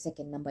 yeah, my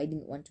second number. I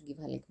didn't want to give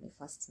her like my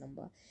first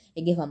number.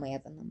 I gave her my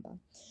other number.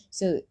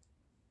 So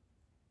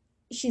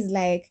she's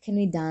like, can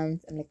we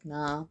dance? I'm like,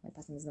 nah, my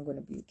person is not going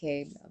to be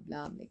okay, blah,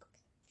 blah. I'm like,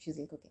 okay. She's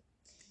like, okay.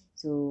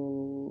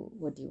 So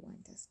what do you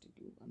want us to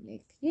do? I'm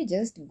like, you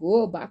just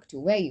go back to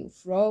where you're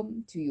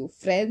from, to your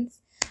friends,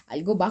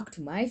 I'll go back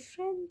to my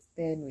friends,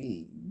 then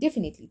we'll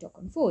definitely talk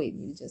on phone.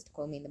 You'll just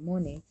call me in the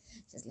morning.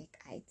 Just like,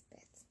 I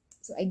bet.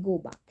 So I go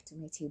back to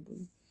my table.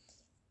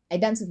 I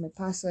dance with my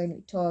person,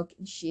 we talk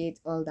and shit,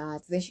 all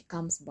that. Then she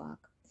comes back.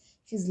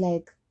 She's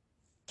like,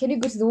 can you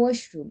go to the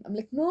washroom? I'm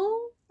like,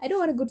 no, I don't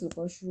want to go to the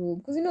washroom.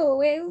 Because,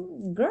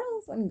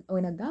 girls,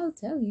 when a girl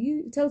tells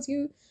you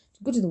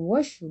to go to the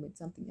washroom, it's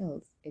something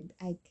else. And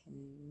I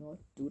cannot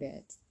do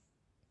that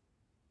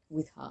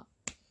with her.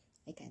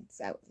 I can't.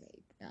 So I was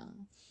like, nah,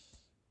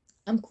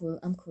 I'm cool.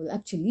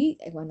 Actually,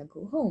 I want to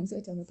go home. So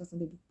I tell my person,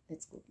 baby,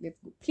 let's go.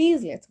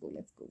 Please, let's go.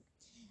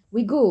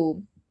 We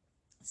go.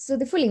 So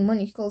the following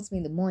morning, she calls me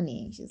in the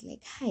morning. She's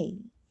like, hi,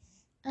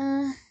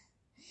 I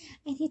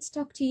need to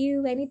talk to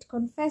you. I need to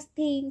confess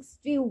things.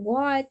 Do you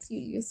what?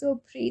 You're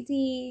so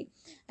pretty.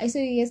 I saw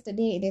you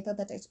yesterday and I thought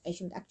that I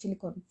should actually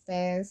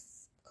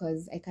confess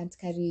because I can't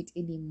carry it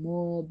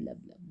anymore. Blah,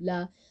 blah,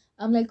 blah.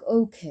 I'm like,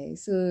 okay,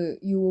 so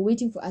you were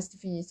waiting for us to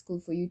finish school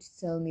for you to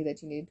tell me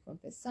that you needed to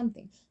confess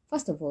something.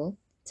 First of all,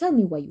 tell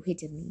me why you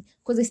hated me,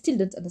 because I still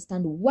don't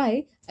understand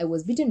why I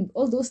was beaten with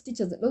all those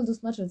teachers and all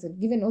those matrons and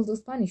given all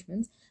those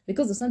punishments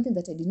because of something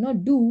that I did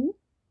not do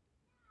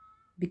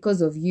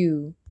because of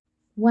you.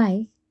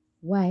 Why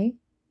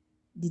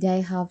did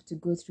I have to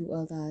go through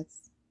all that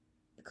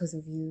because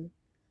of you?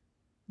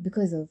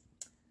 Because of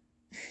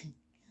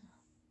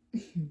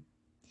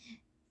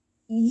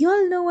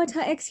y'all know what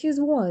her excuse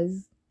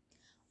was?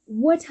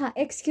 What her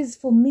excuse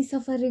for me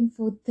suffering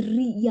for 3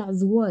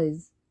 years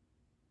was?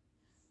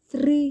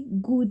 3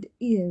 good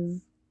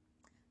years.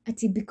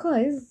 Ati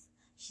because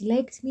she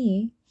liked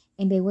me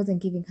and I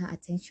wasn't giving her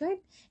attention,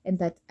 and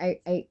that I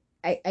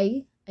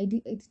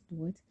did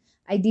what?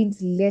 I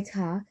didn't let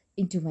her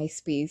into my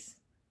space.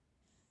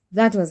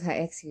 That was her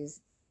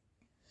excuse.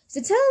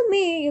 So tell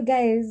me, you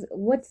guys,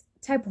 what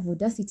type of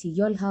audacity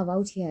y'all have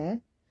out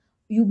here?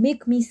 You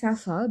make me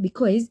suffer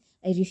because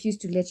I refuse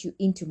to let you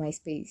into my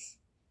space.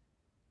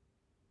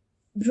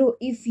 Bro,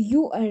 if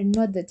you are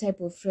not the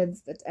type of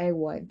friends that I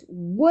want,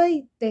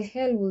 why the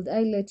hell would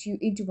I let you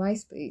into my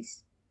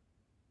space?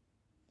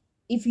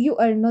 If you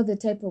are not the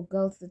type of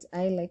girls that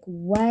I like,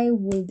 why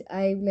would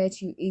I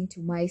let you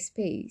into my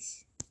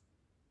space?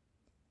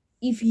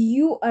 If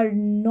you are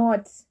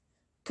not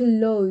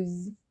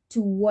close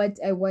to what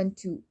I want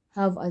to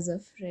have as a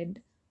friend,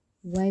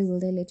 why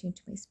will I let you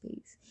into my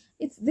space?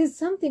 There's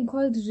something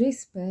called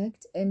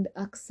respect and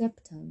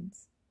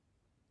acceptance.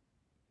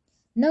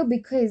 Now,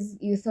 because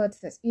you thought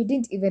that you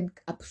didn't even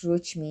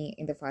approach me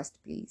in the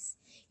first place.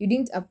 You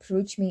didn't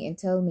approach me and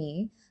tell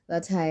me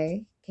that,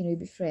 hi, can we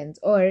be friends?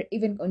 Or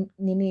even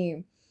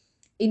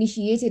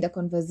initiated a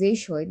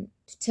conversation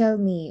to tell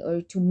me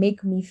or to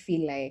make me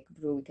feel like,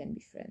 bro, we can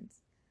be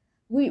friends.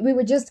 We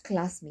were just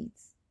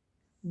classmates.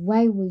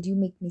 Why would you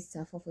make me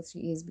suffer for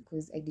 3 years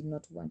because I did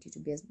not want you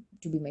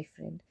to be my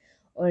friend?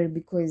 Or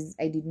because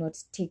I did not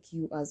take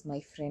you as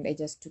my friend, I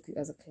just took you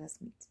as a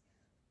classmate?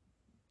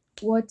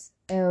 What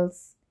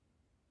else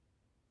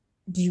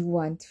do you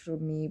want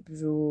from me,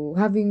 bro?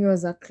 Having you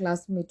as a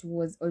classmate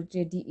was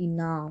already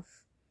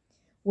enough.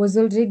 Was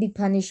already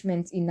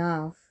punishment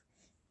enough.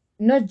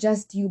 Not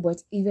just you,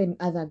 but even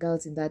other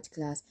girls in that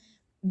class.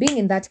 Being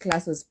in that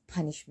class was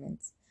punishment.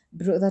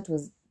 Bro, that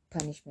was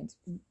punishment.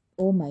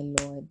 Oh my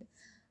lord.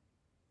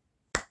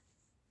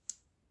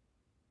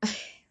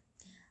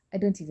 I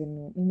don't even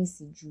know. Mimi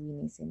sijui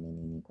niseme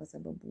nini kwa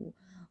sababu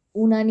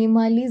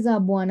unanimaliza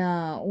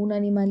bwana.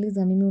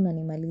 Mimi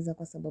unanimaliza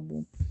kwa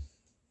sababu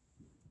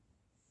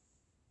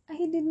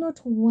I did not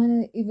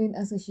want to even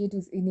associate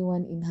with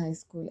anyone in high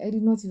school. I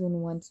did not even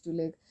want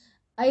to,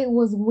 I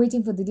was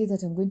waiting for the day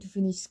that I'm going to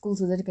finish school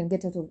so that I can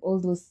get out of all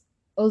those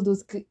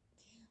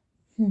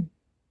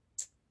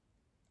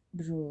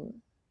Bro,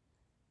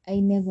 I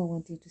never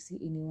wanted to see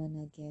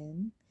anyone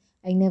again.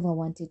 I never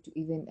wanted to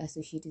even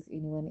associate with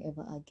anyone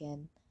ever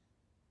again.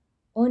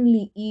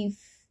 Only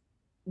if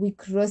we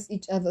cross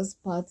each other's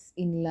paths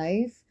in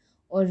life,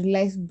 or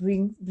life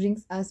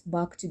brings us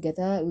back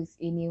together with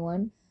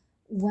anyone.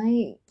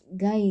 Why,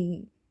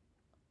 guy?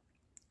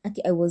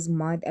 Okay, I was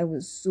mad. I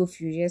was so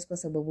furious kwa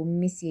sababu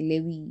mimi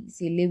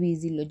sielewi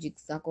hizi logic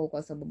zako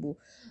kwa sababu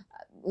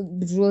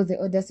bro, the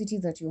audacity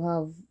that you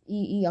have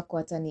hii yako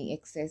hata ni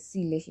excess,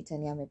 si ile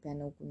shetani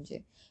amepeana huku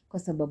nje, kwa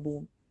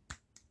sababu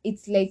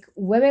it's like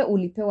wewe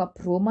ulipewa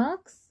Pro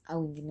Max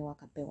au wengine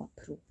wakapewa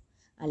Pro,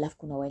 alafu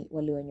kuna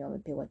wale wenye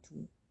wamepewa tu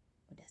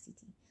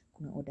Audacity.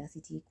 Kuna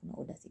Audacity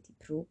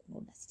Pro, kuna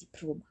Audacity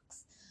Pro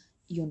Max.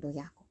 Hiyo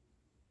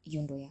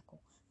ndo yako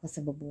kwa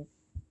sababu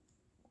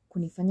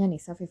kunifanya ni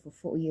safi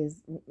for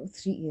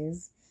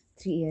 3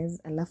 years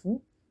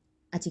alafu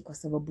ati kwa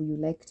sababu you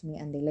liked me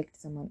and I liked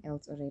someone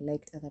else, or I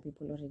liked other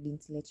people, or I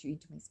didn't let you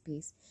into my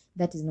space.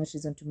 That is not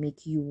reason to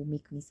make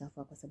me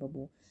suffer kwa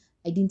sababu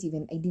I didn't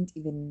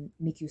even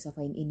make you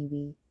suffer in any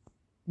way.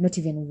 Not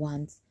even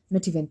once,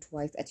 not even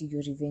twice. Ati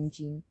you're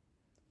revenging.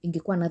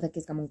 Ingekuwa another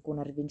case kama ungekuwa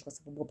na revenge kwa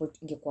sababu hapo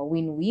ingekuwa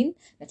win-win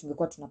na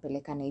tungekuwa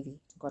tunapelekana.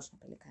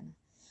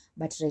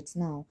 But right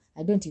now,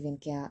 I don't even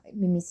care.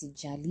 Mimi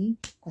sijali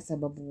kwa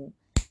sababu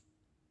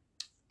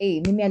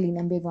mimi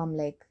aliniambia hivyo, I'm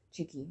like,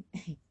 Chicky.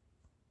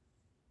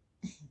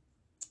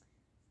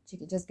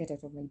 Chicky, just get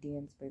out of my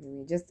DMs, by the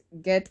way. Just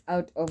get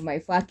out of my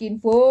fucking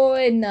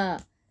phone.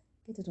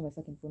 Get out of my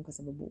fucking phone, kwa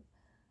sababu.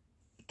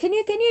 Can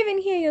you even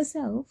hear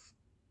yourself?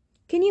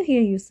 Can you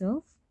hear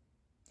yourself?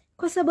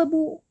 Kwa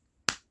sababu,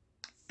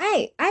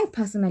 I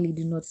personally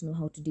do not know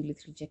how to deal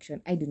with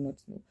rejection. I do not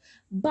know.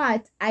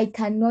 But I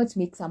cannot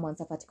make someone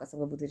suffer kwa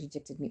sababu they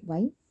rejected me.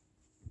 Why?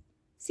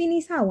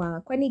 Sini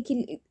sawa.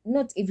 Kwani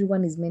not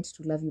everyone is meant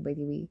to love you, by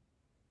the way.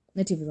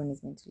 Not everyone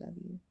is meant to love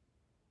you.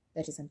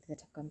 That is something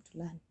that I've come to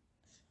learn.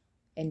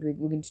 And we're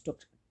going to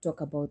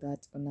talk about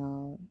that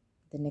on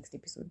the next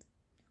episode.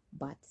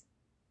 But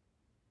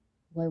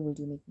why would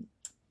you make me?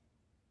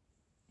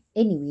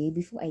 Anyway,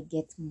 before I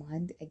get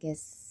mad, I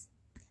guess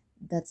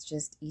that's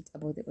just it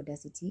about the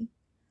audacity.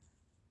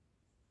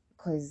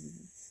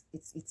 Because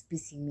it's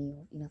pissing me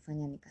off.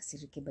 Inafanya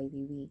nikasirike, by the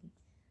way.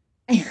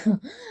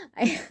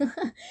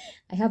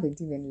 I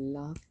haven't even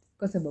laughed.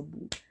 Kwa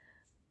sababu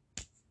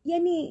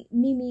yani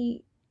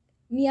mimi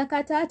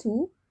miaka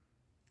tatu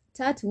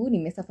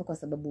nimesafa kwa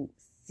sababu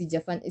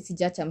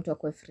sijacha mtu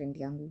akuwe friend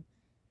yangu.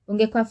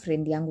 Ungekuwa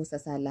friend yangu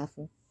sasa,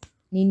 alafu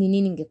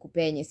nini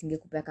ningekupea yenye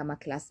singekupea kama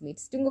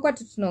classmates? Tungekuwa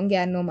tu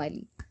tunaongea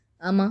normally.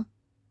 Ama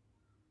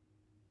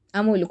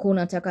ulikuwa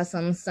unataka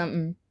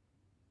some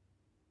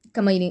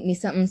kama ni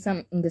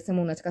some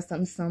ungesema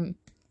unataka some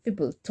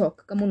people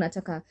talk. Kama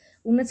unataka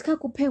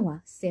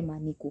kupewa, sema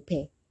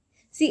nikupe.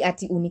 Si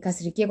ati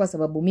unikasirikie kwa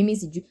sababu mimi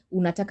sijui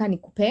unataka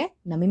nikupe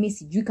na mimi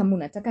sijui kama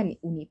unataka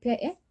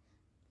unipe.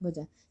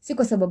 Ngoja. Si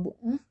kwa sababu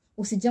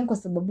usijam kwa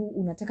sababu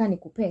unataka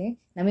nikupe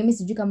na mimi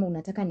sijui kama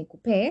unataka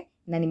nikupe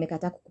na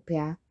nimekataa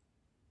kukupea.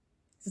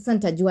 Sasa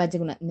nitajua aje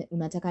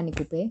unataka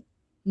nikupe?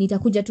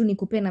 Nitakuja tu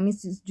nikupe na mimi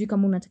sijui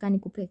kama unataka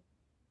nikupe.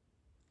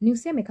 Ni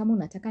useme kama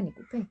unataka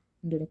nikupe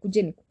ndio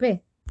nikuje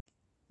nikupe.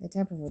 The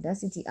type of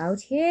audacity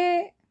out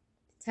here,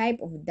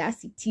 type of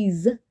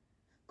audacities,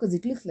 because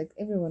it looks like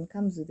everyone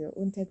comes with their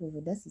own type of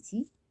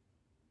audacity.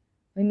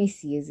 Let me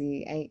see.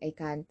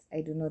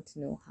 I do not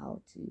know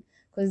how to,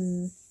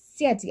 because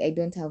see, I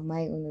don't have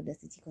my own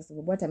audacity kwa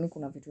sababu hata mimi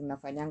kuna vitu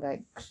nafanyanga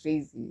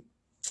crazy.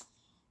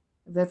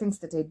 The things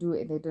that I do,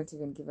 and I don't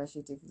even give a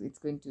shit if it's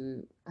going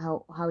to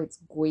how it's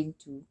going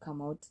to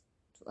come out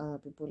to other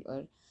people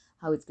or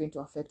how it's going to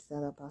affect the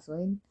other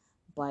person.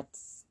 But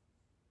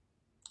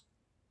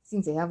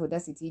since I have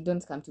audacity,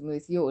 don't come to me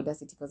with your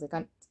audacity because I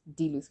can't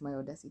deal with my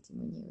audacity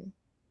mwenyewe.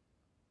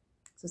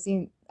 So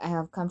since I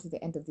have come to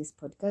the end of this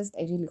podcast,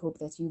 I really hope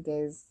that you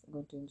guys are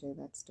going to enjoy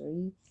that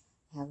story.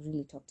 I have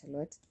really talked a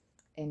lot.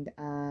 And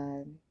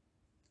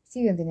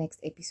see you in the next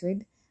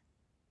episode.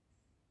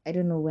 I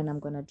don't know when I'm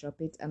going to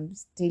drop it. I'm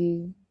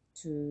still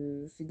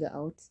to figure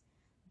out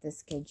the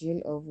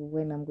schedule of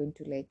when I'm going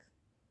to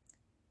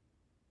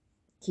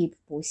keep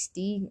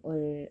posting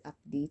or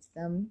update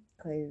them,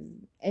 because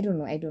I don't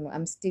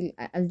know.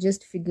 I'll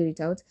just figure it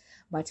out.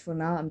 But for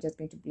now, I'm just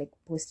going to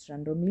post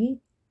randomly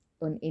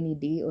on any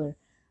day or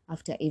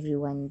after every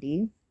one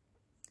day,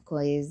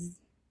 because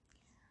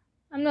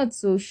I'm not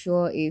so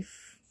sure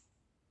if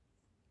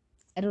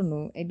I don't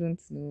know,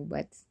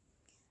 but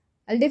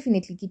I'll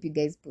definitely keep you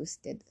guys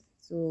posted.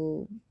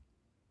 So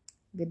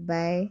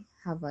goodbye,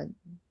 have a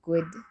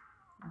good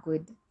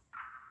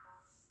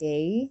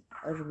day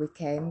or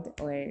weekend,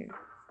 or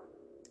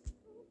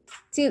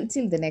till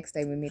the next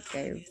time we meet,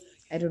 guys.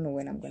 I don't know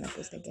when I'm gonna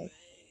post again.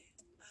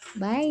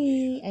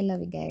 Bye. I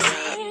love you guys.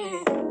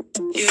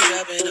 You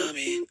dropping on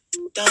me,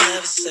 don't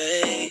ever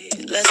say,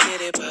 let's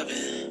get it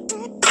poppin'.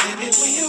 Baby, when you